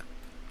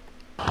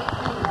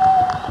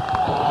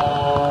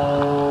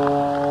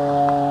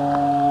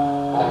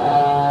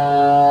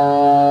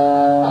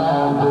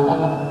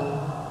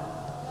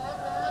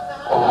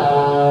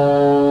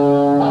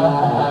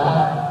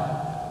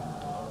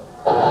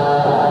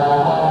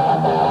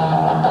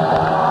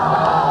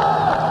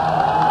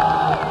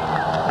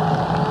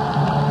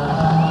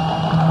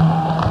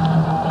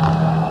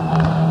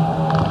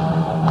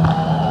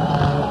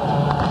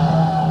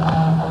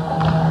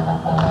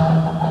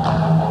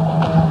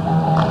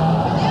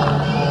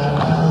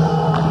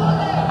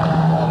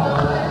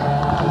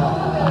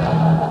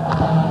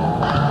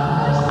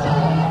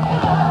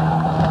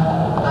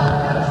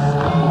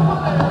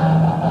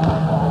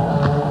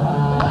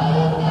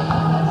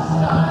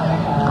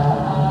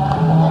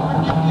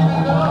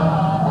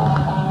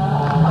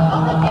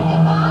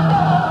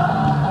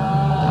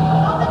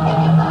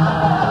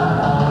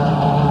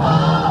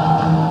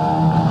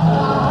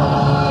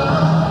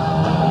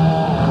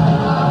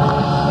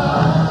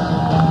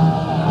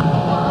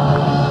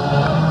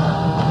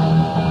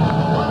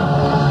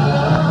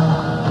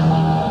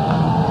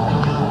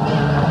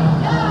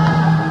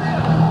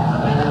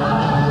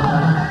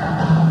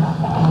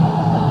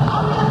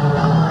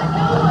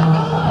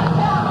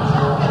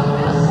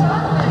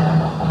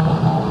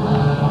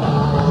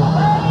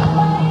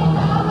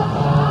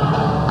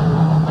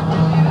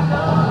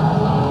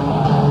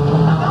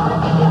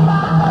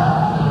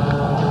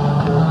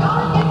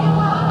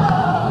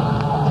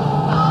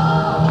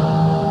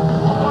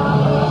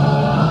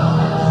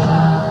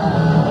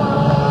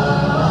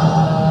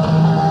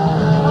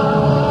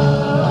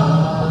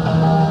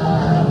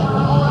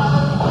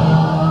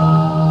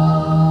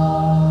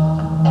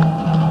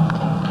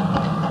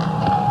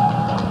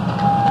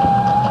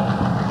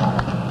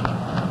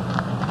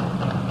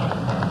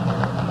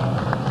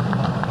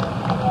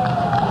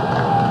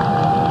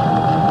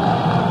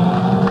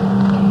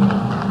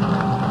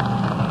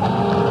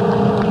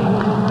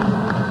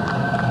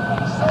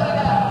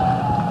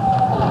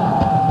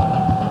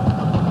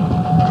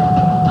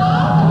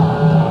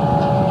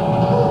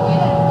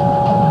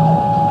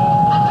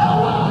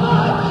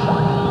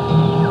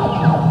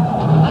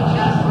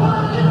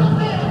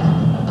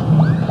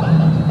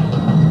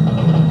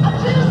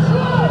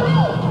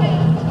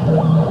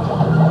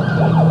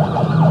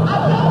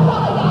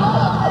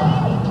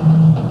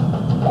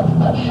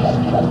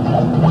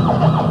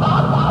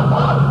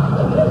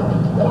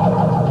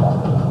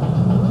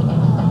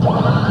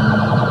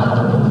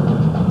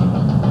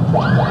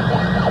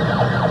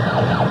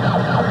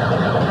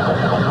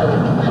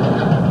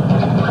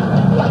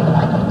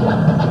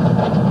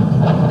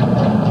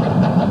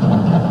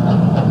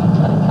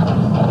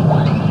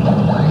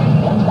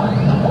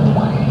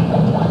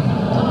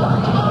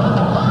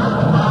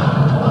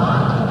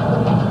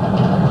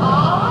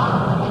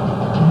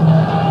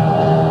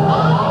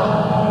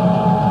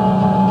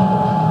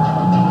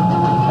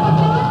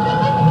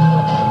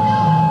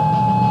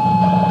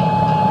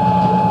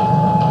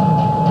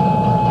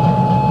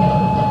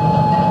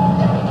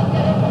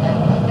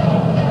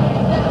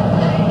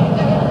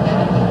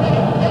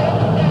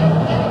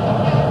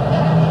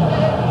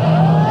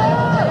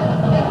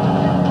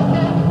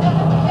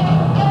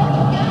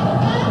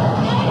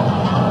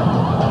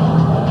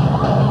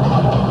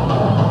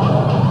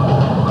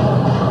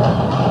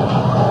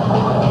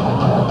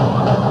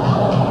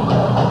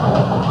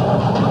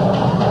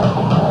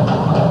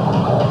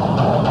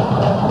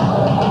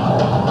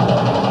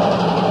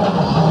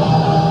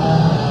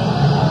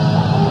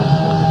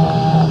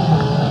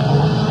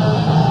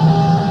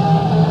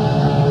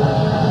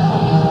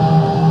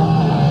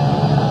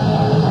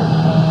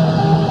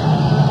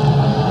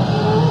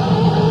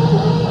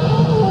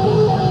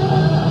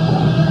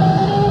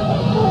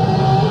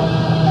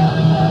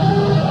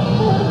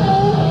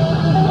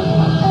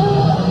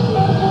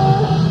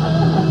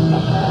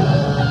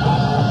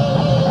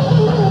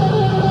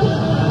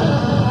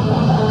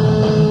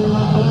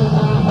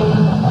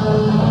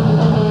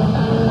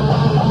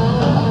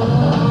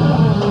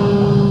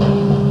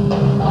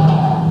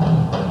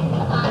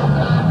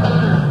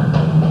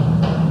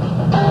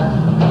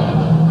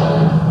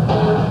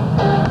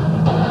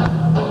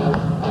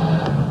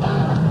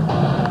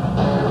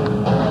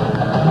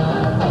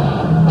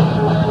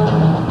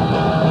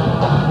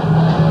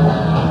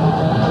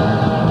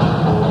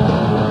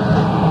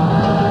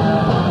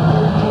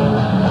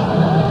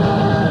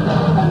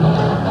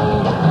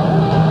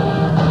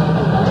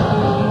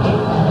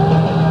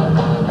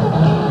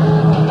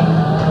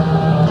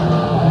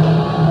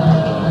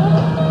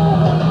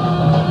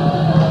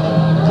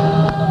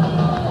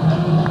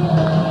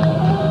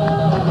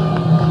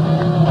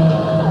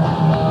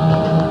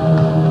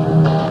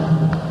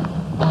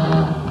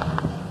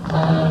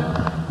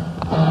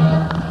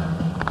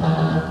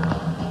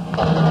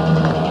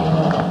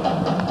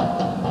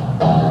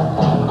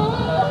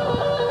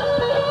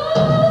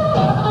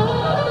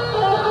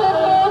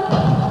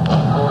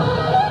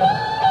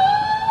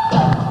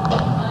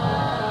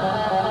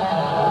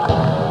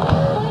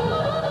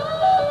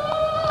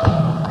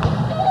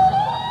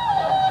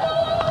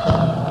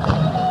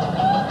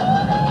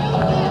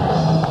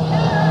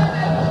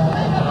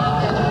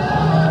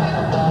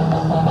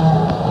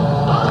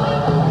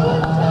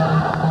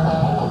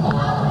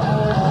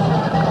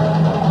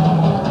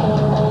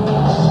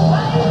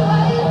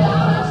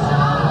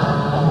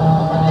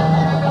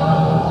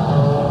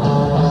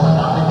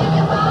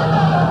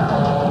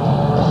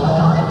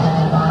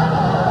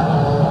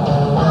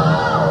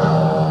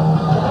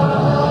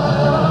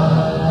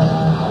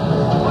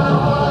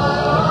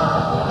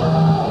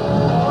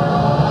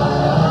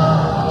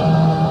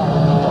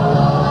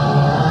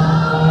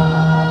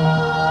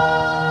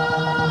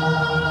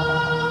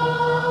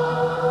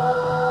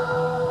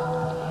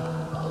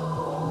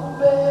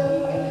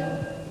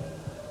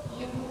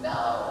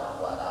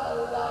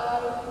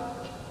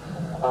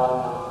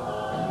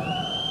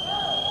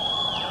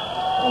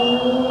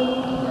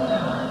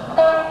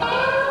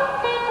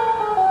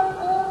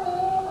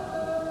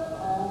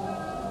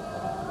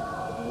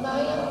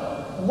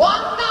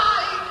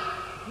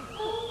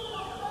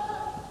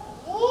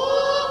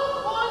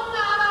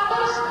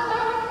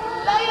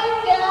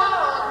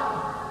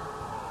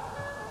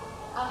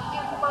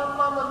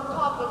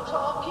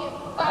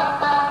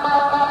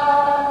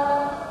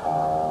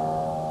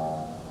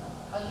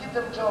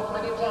 used them talk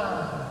many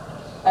times.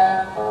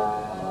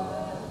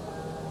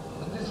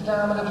 But this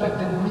time it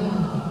affected me.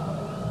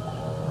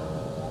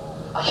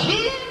 I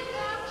hear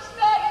them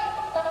say,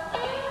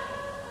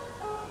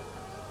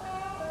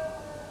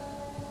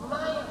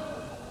 Maya,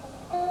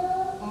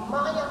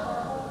 Maya,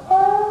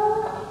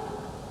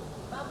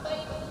 my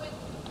baby with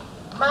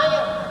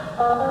Maya.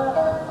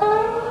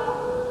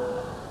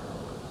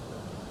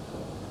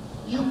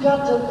 You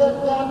got to let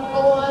that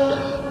boy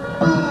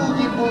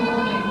boogie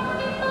boogie.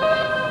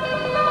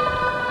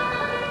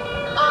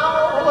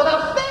 Oh, but I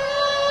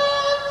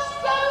feel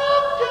so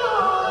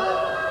good.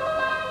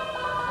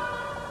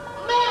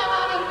 Man,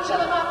 I didn't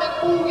tell him I've been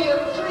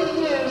boogieing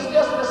 3 years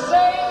just the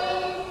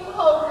same.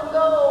 Oh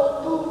no,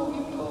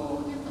 boogie,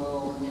 boogie,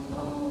 boogie,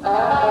 boogie.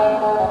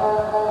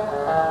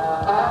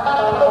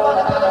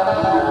 Nobody got a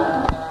boogie.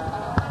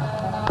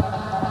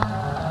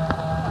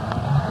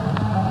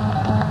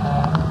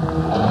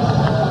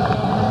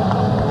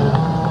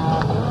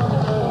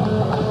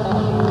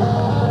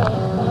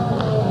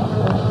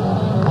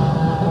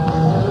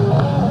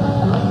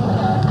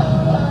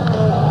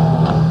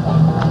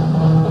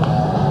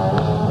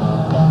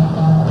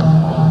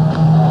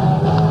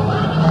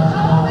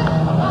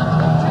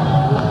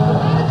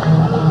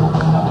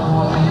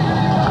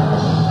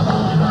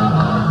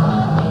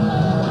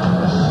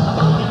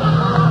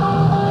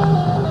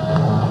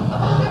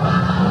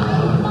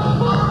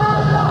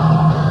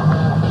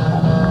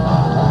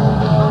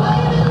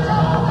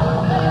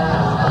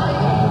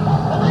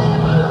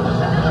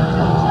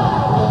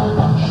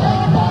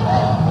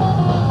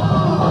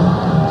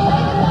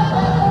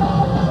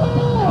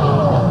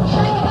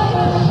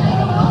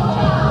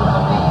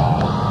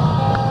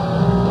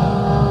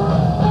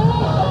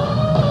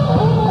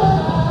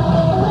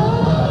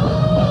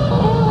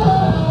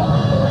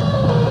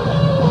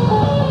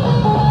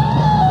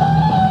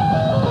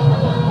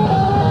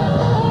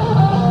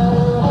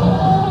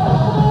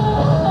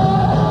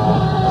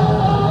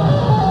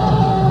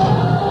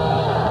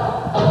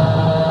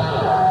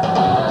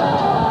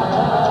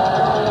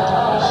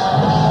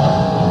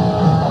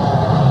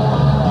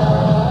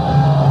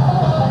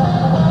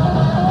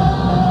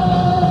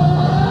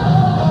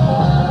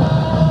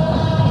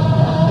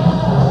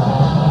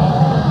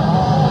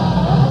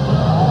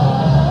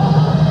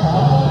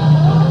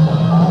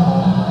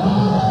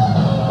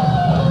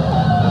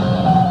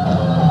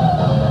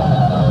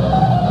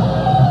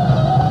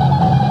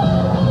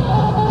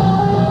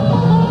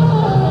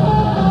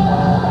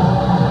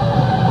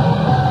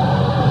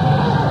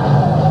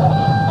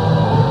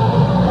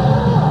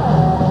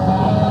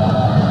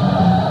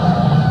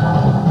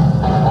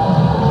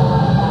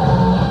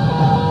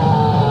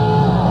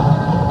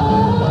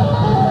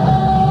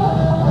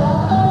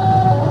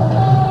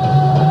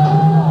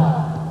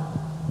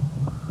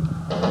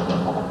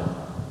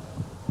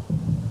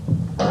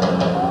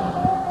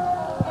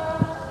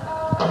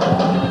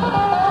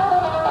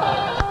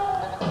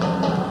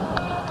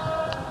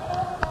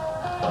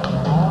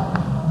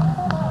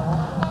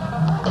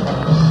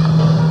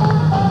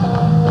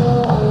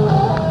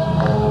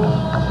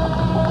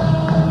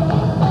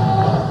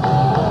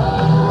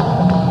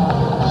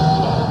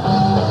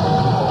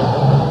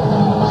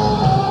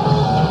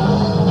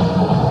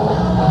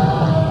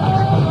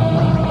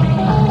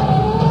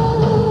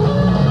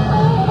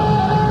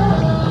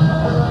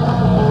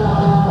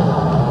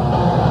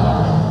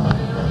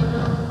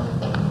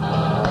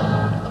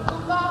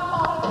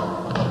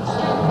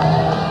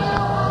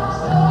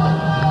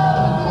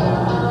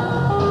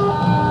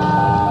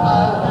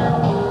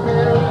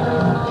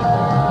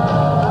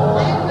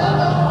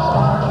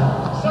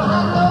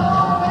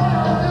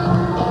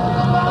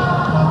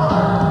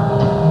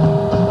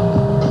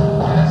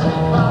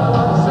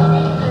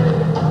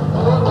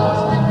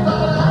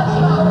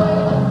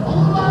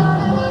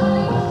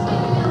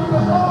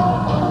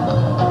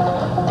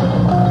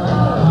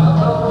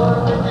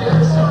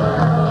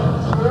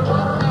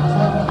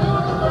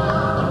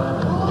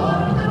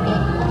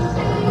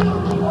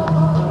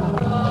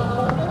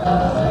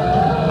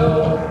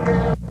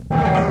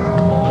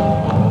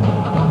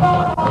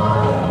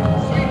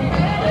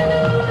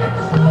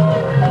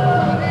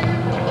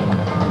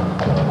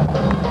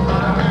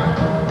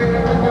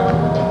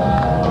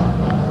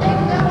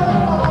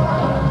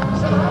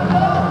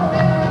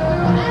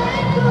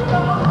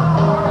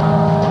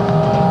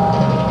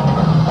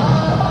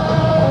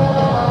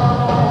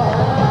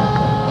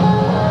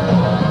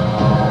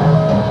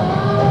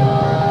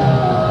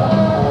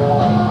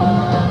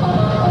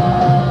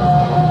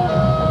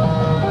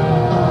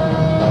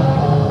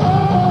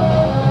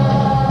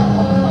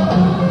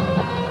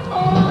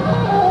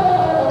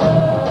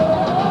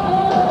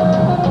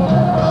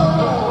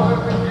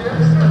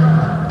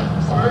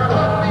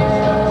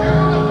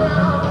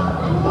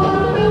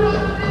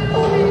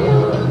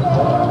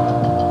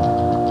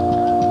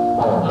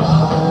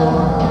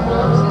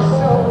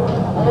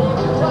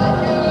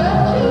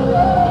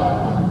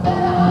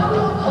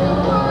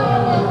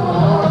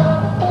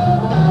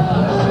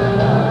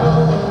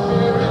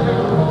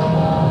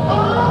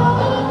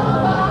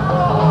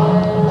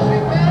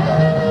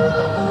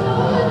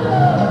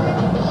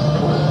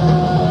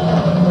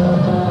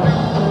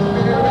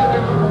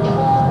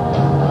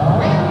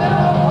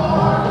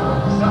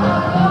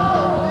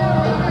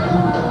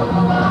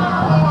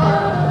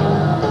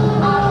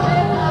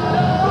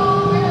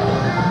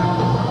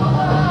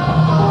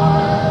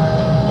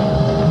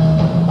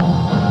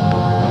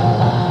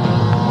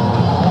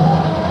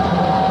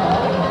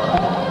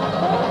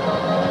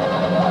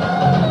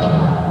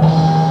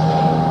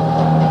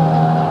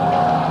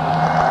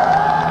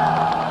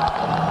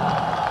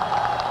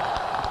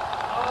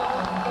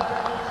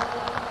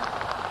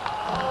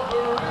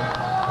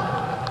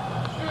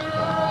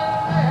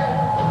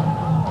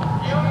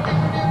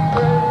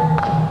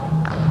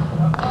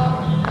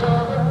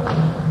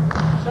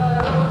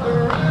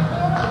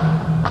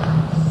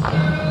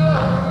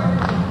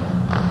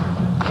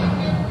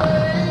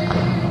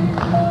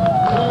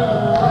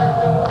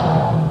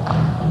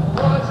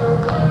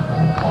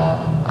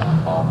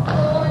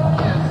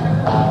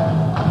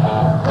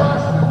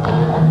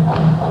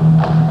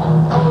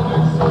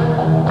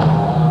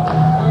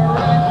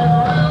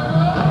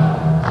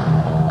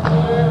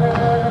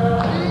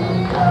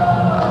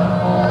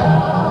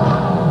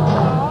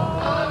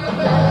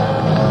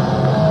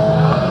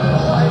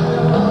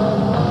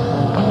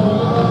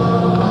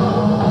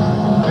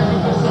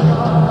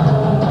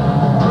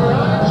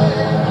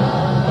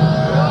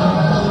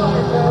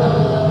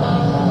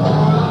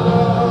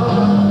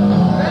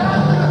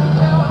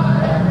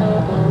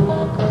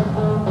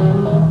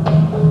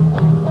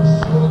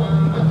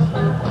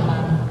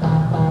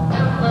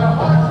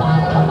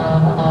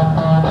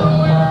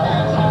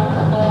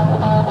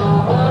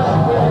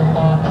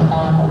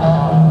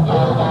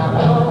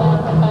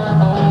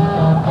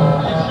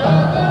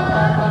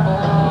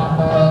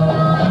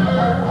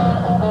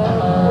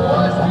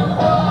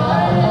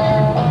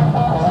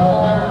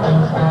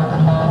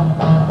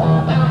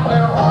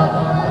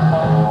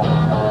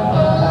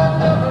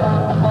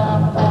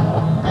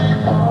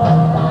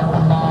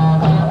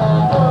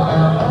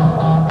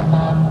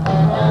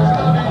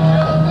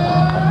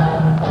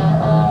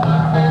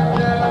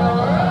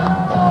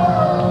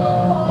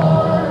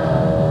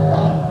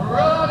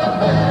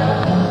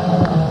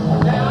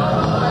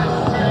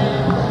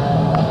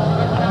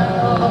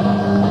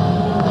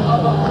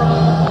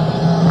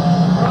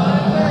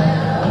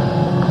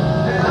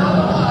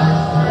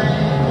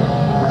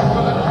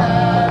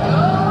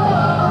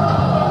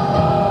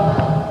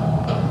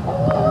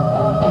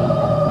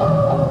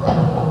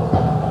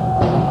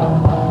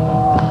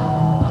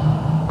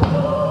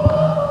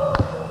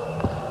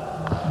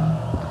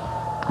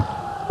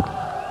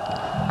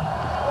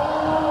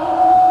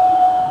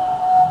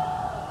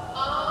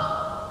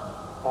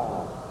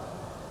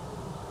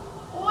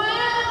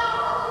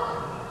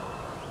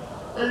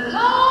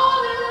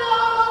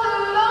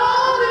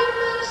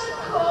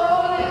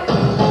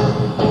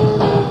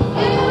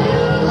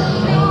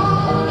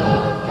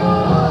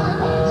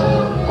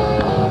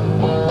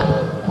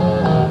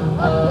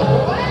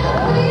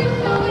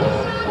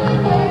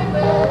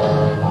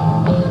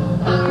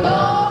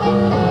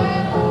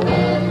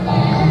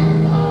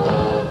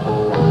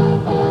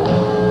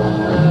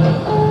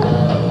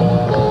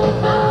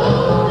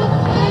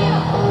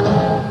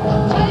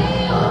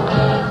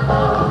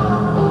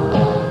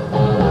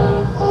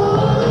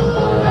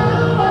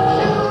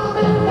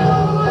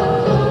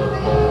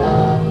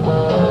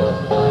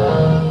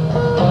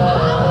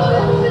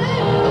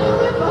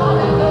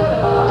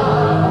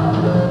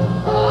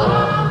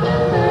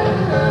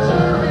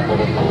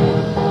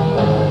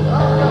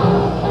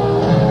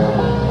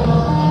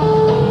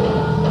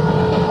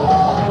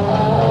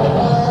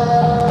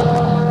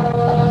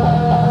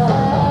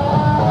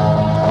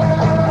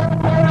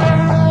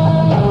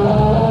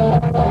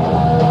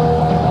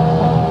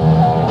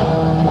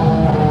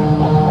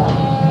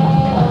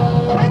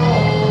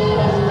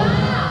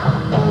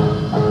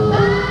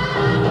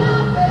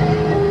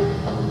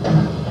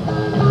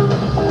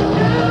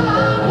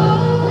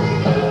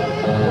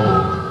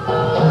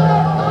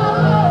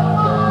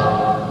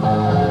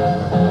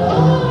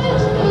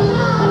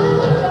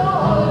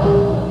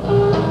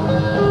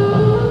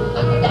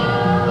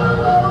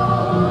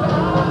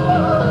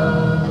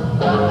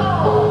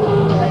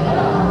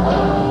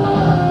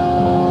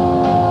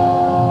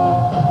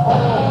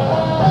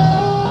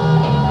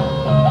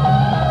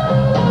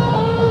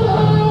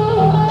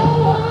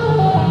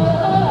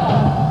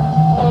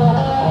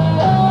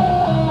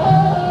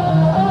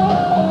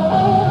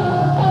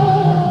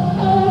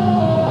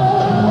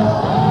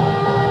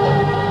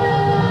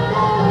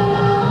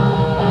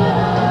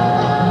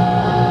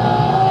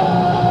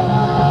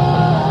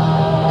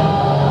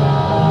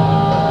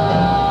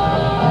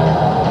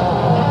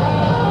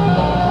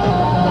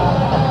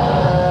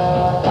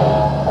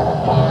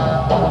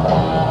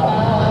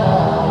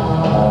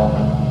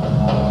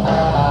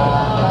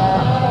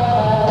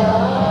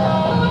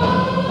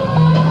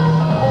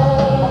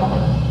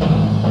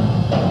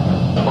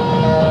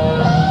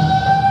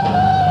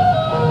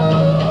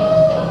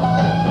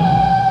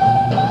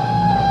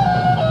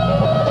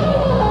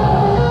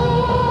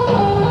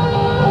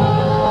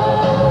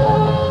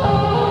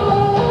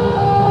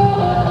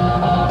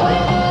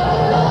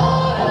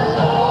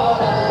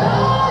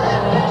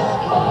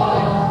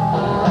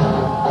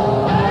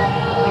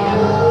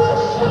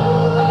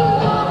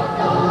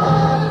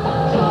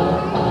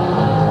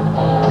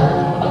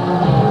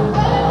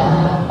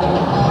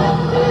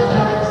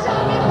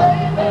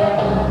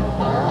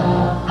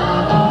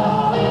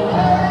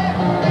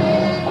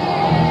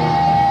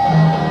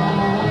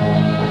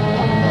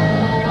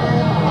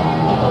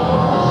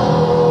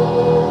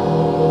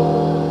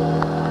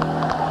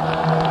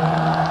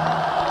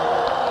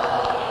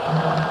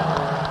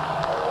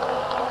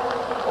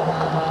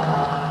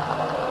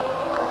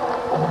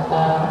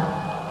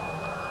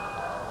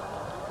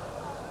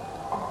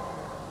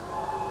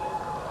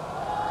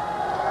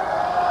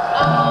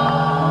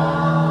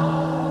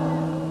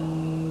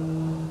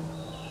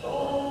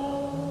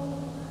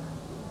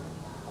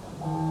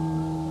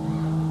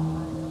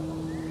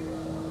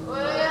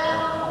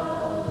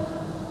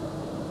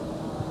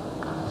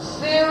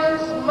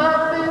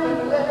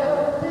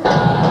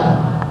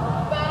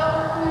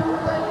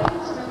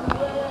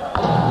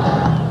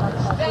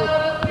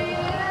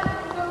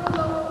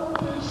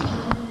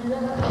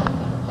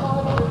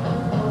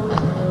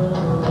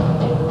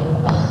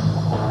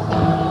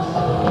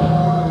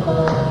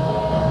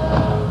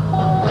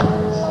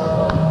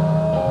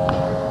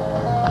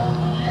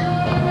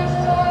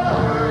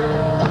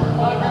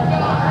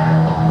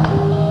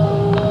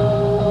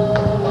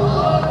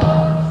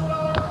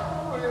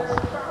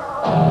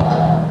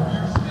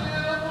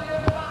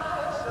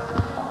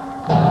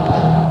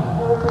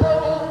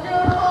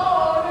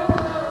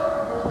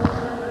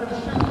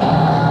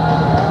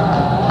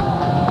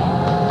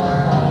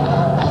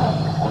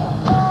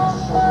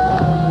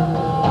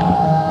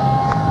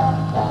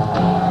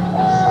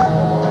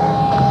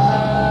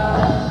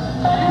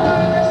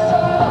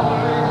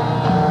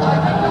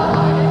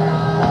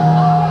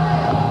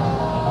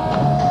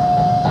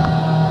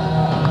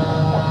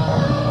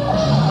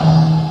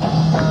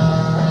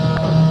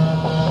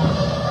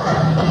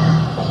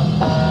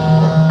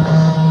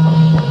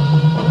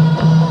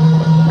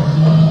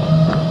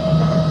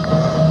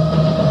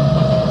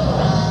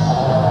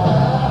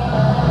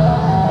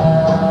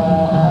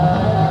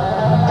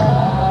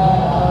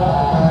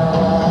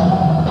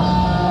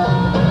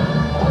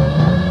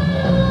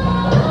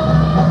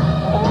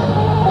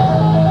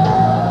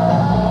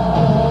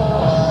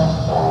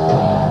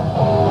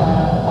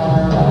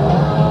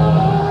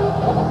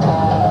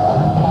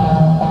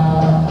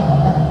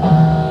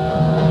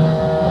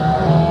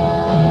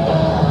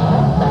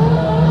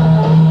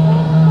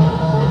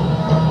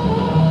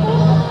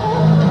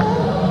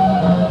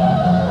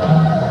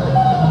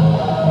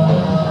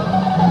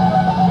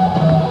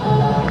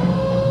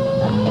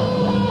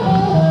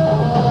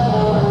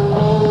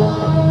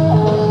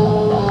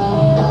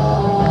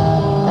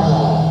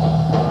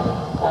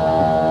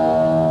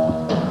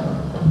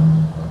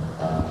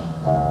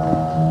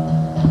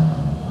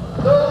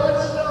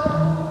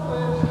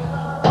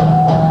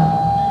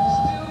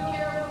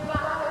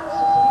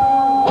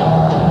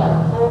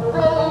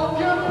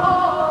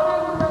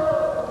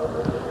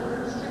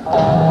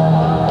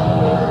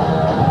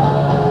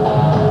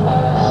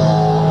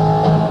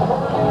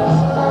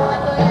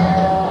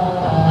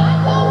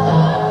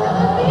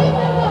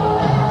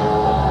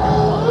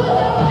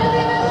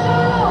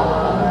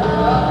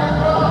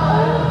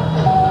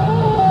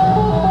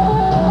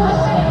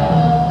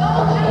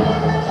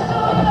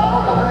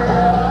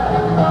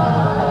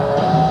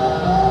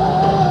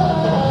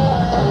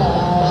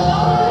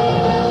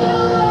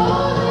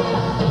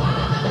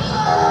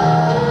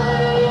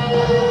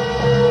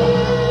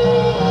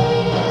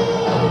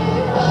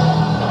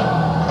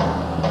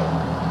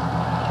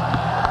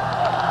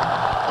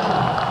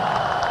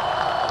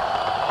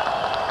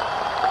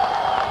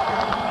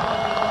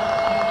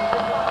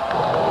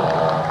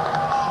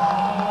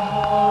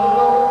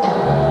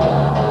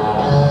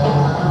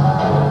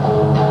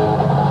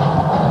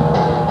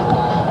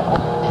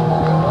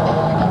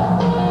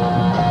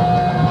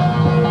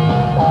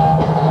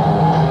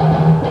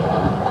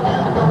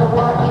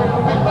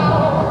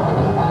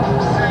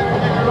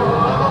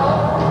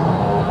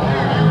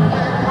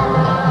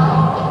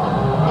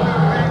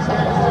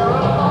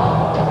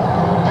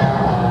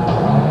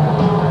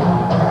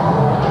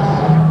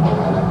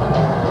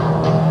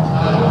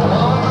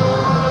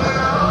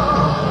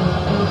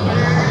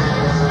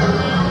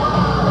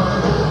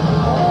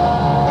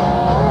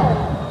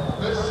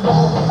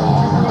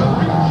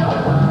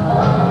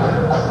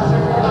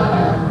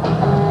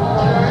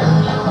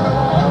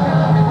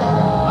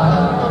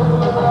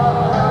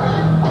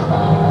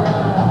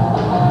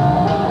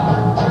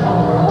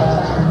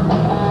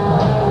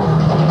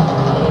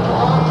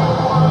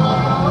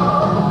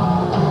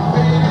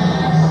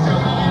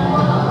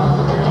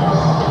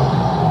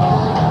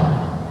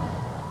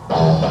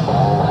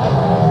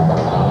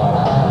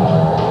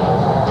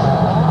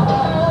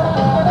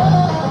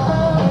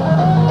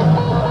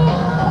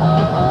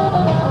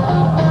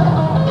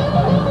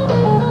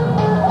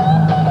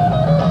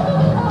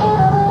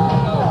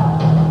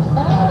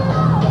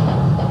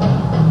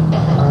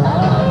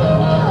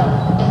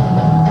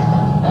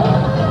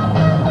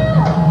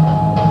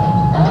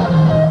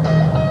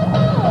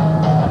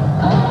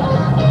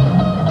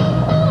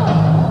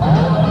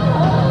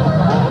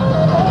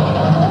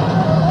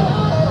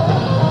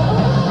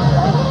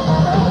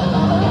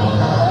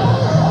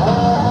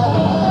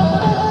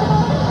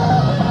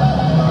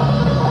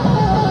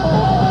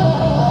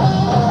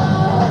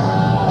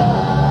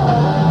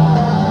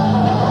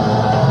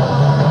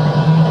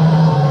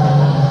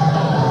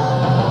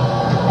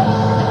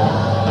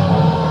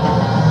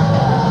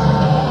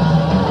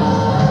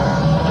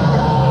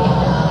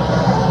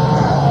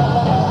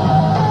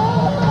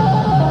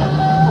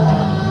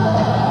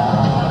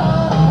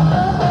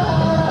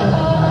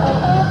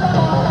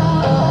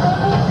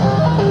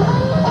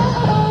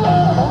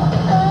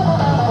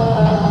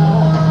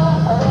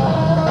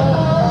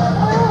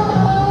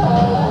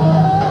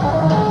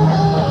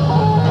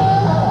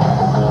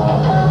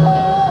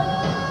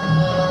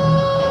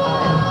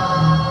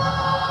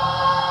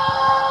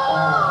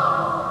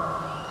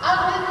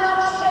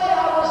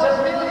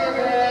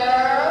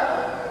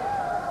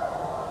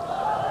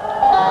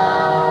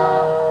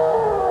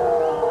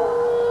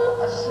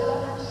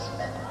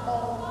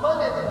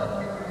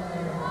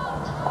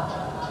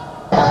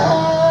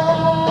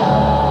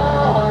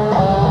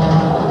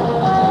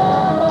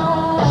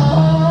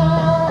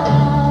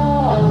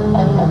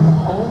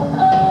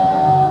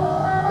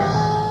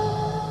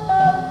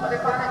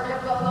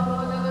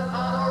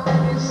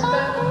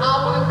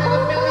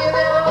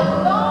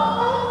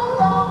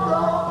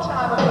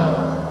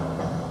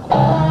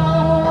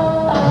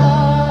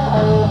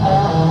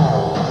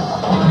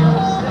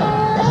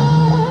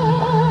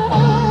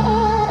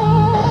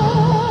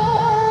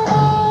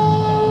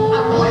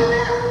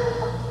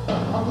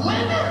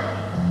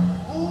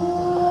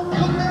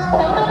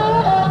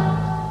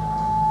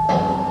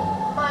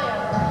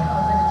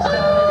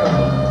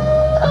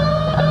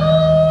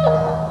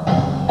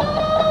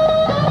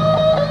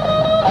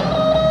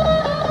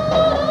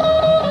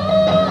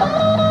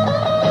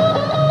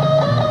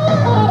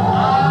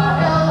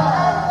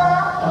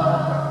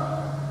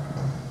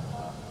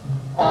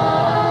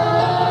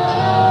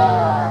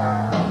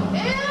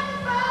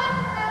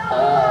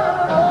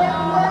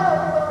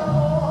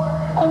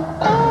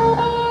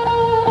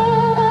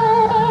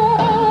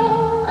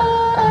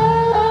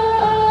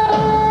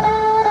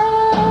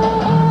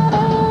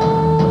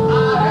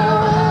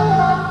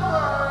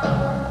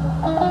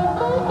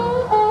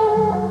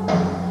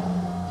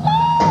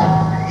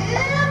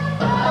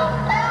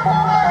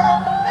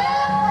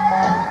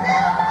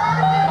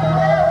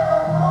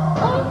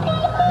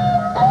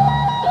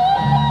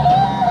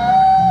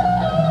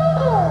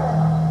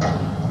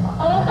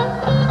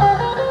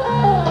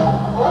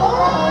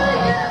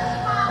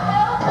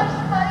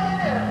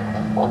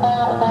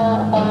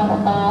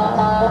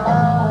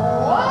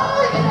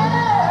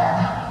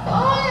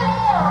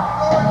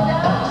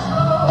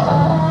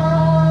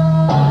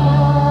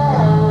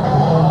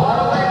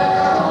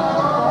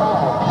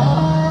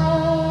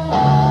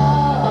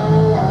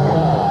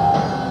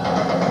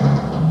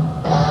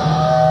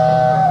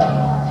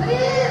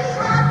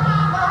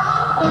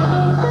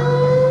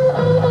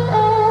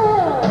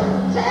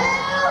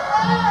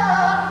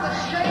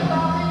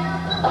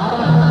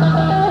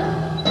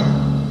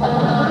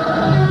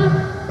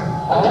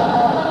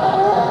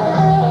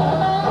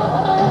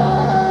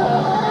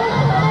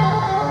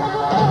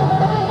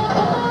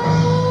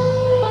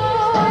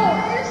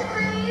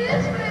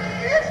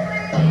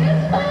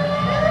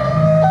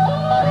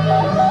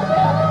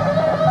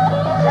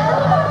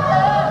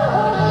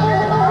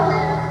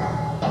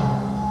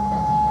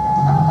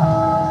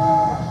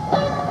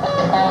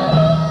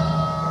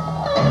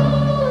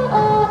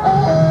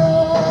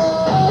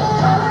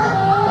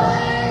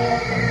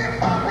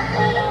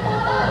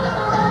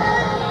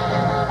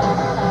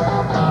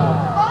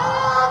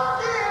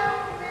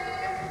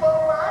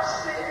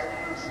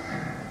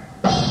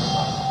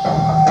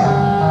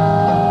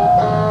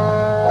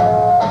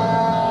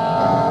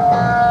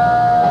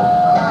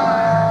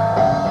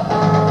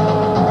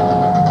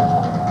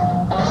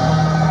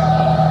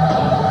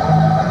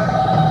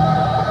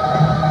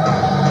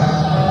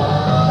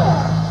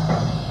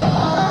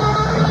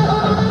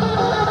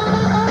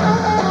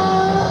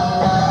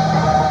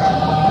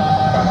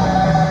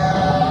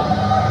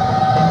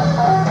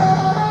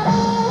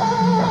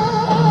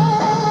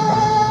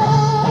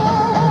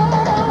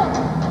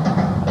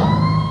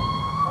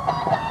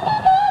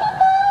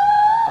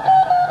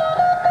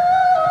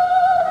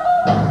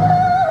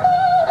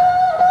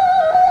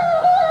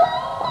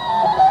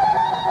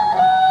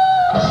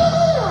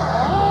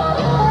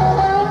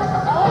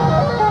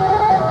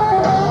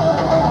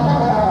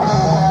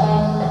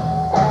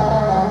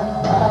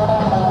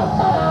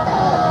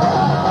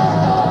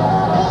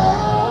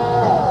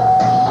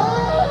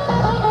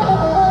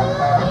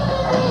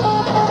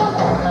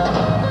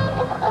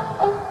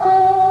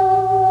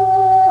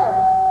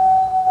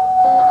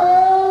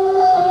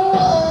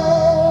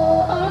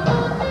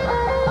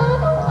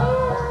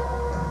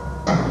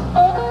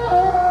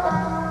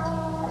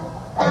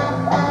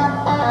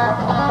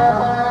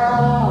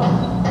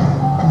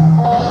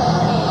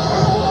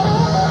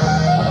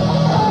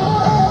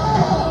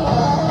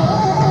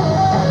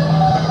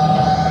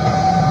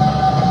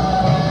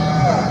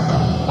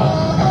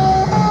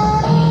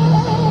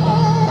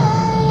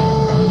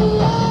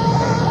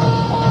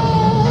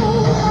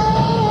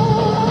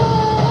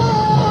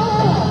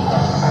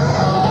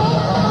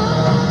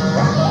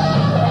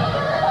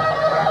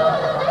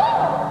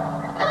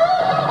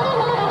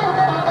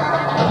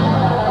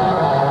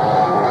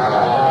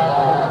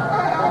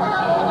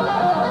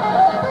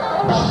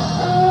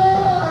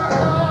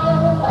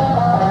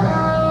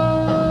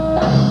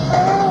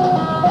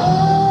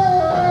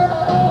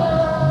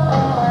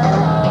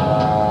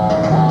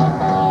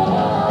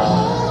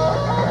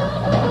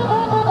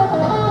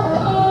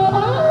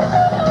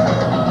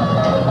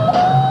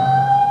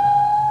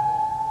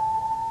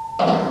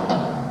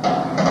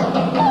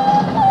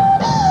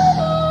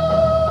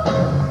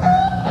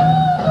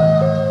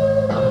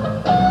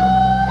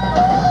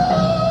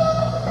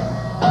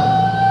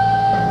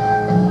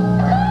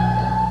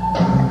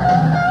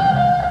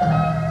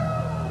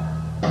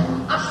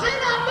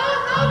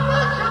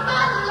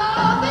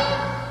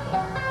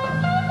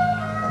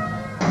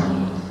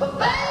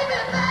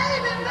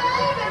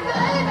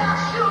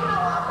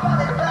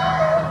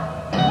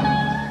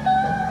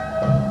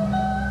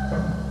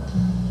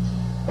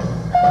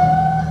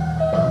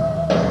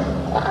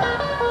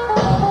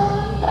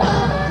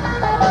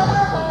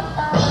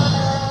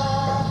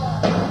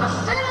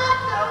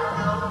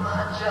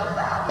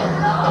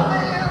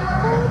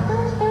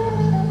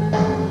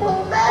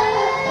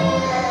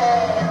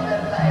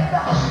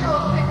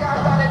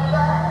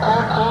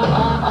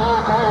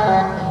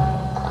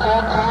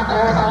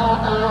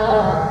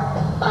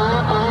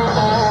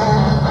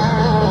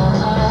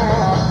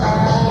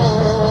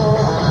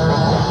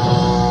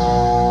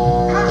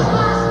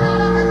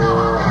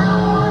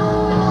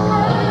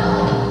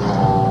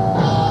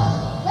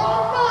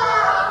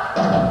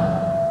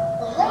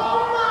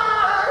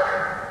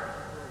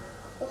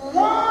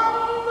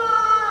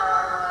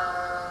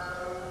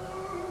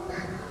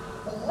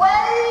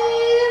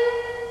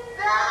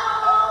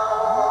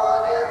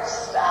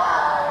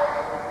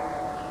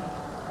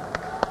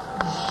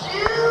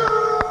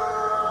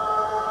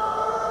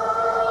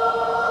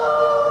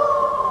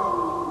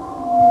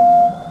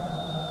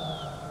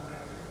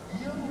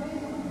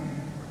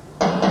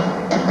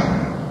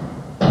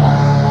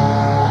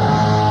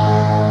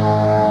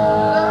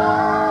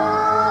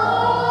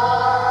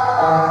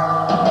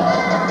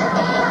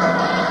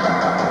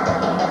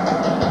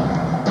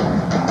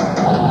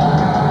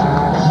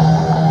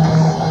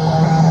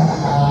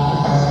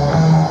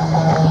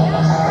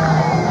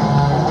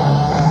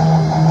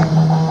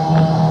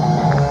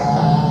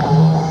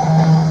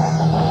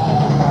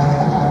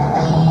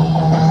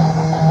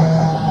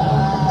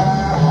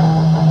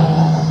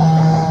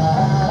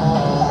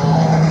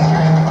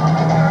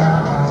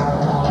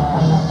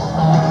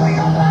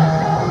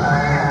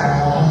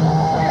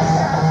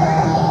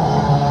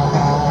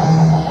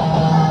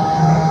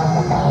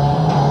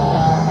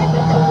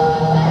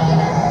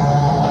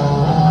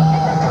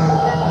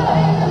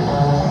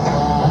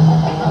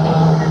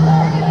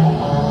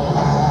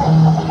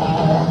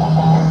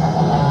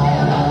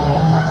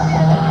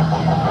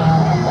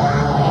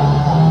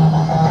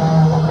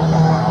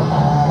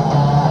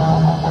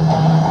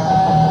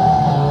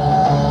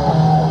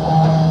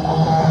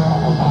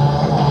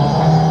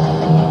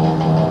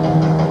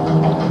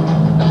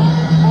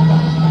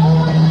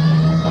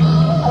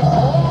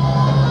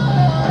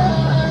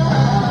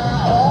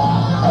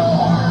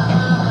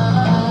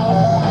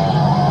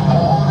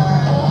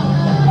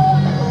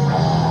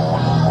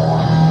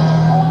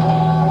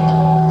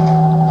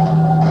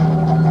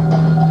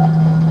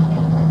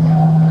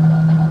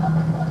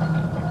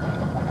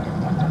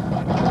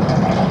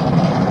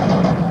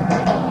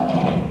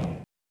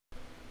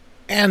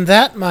 And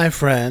that, my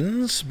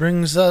friends,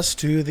 brings us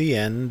to the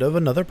end of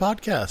another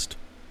podcast.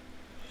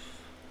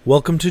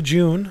 Welcome to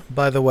June,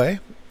 by the way,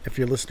 if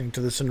you're listening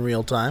to this in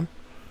real time.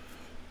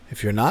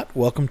 If you're not,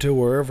 welcome to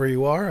wherever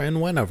you are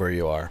and whenever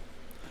you are.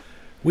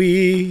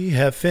 We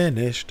have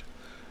finished.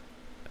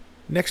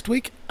 Next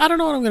week, I don't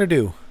know what I'm going to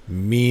do.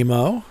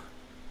 Mimo.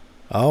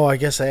 Oh, I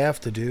guess I have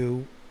to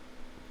do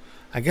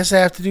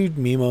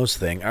Mimo's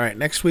thing. All right,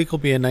 next week will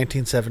be a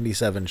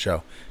 1977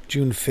 show.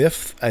 June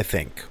 5th, I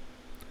think.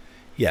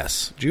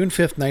 Yes, June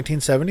 5th,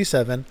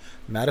 1977,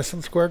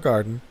 Madison Square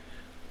Garden.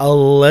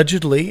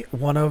 Allegedly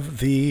one of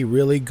the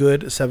really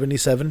good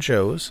 77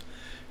 shows.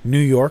 New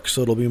York,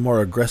 so it'll be more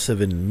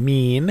aggressive and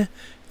mean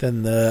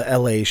than the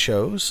LA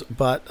shows,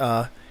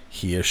 but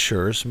he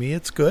assures me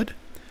it's good.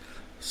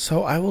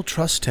 So I will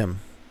trust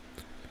him.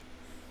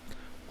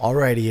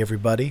 Alrighty,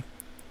 everybody.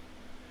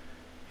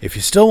 If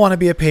you still want to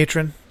be a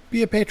patron,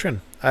 be a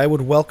patron. I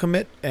would welcome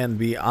it and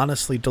be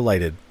honestly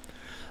delighted.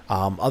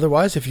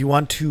 Otherwise, if you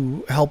want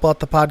to help out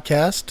the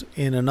podcast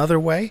in another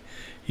way,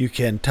 you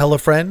can tell a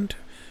friend,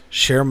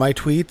 share my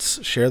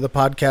tweets, share the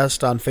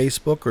podcast on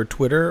Facebook or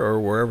Twitter or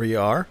wherever you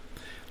are.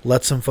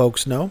 Let some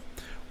folks know.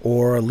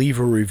 Or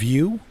leave a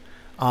review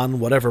on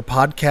whatever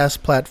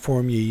podcast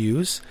platform you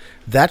use.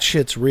 That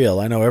shit's real.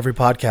 I know every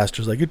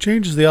podcaster's like, it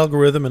changes the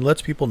algorithm and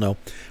lets people know.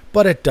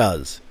 But it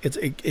does.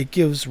 It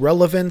gives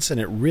relevance, and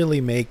it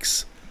really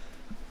makes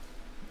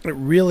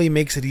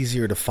it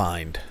easier to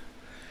find.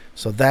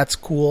 So that's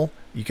cool.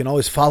 You can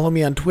always follow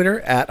me on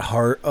Twitter at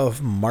Heart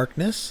of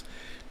Markness.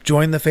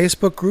 Join the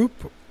Facebook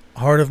group,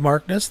 Heart of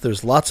Markness.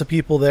 There's lots of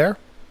people there.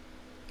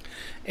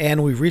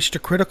 And we've reached a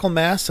critical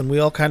mass, and we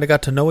all kind of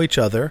got to know each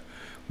other,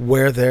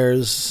 where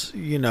there's,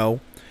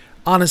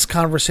 honest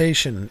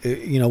conversation.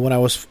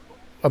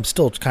 I'm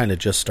still kind of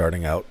just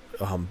starting out,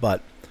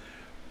 but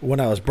when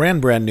I was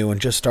brand new and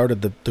just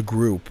started the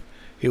group,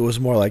 it was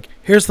more like,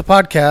 here's the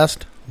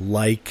podcast,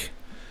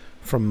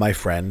 from my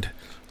friend.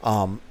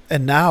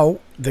 And now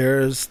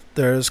there's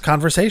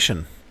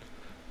conversation,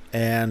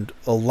 and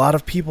a lot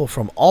of people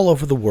from all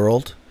over the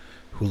world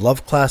who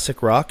love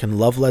classic rock and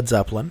love Led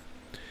Zeppelin.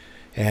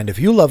 And if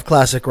you love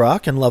classic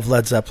rock and love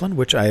Led Zeppelin,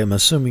 which I am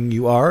assuming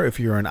you are if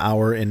you're an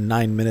hour and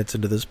 9 minutes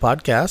into this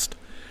podcast,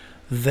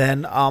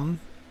 then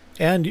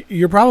and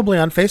you're probably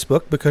on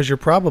Facebook because you're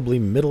probably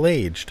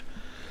middle-aged.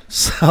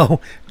 So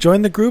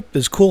join the group.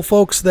 There's cool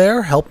folks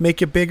there. Help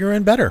make it bigger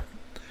and better.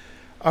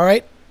 All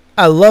right.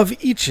 I love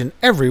each and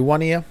every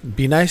one of you.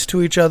 Be nice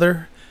to each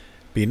other.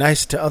 Be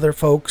nice to other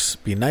folks.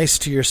 Be nice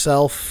to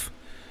yourself.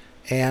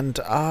 And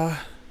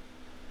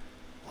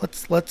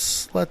let's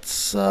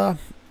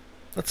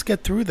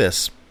get through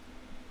this.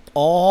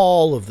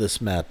 All of this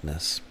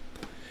madness.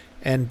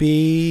 And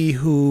be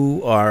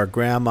who our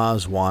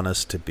grandmas want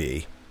us to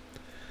be.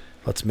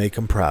 Let's make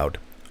them proud.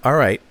 All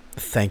right.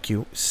 Thank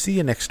you. See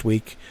you next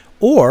week.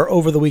 Or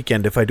over the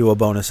weekend if I do a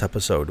bonus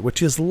episode,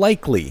 which is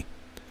likely.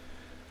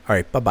 All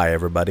right, bye-bye,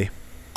 everybody.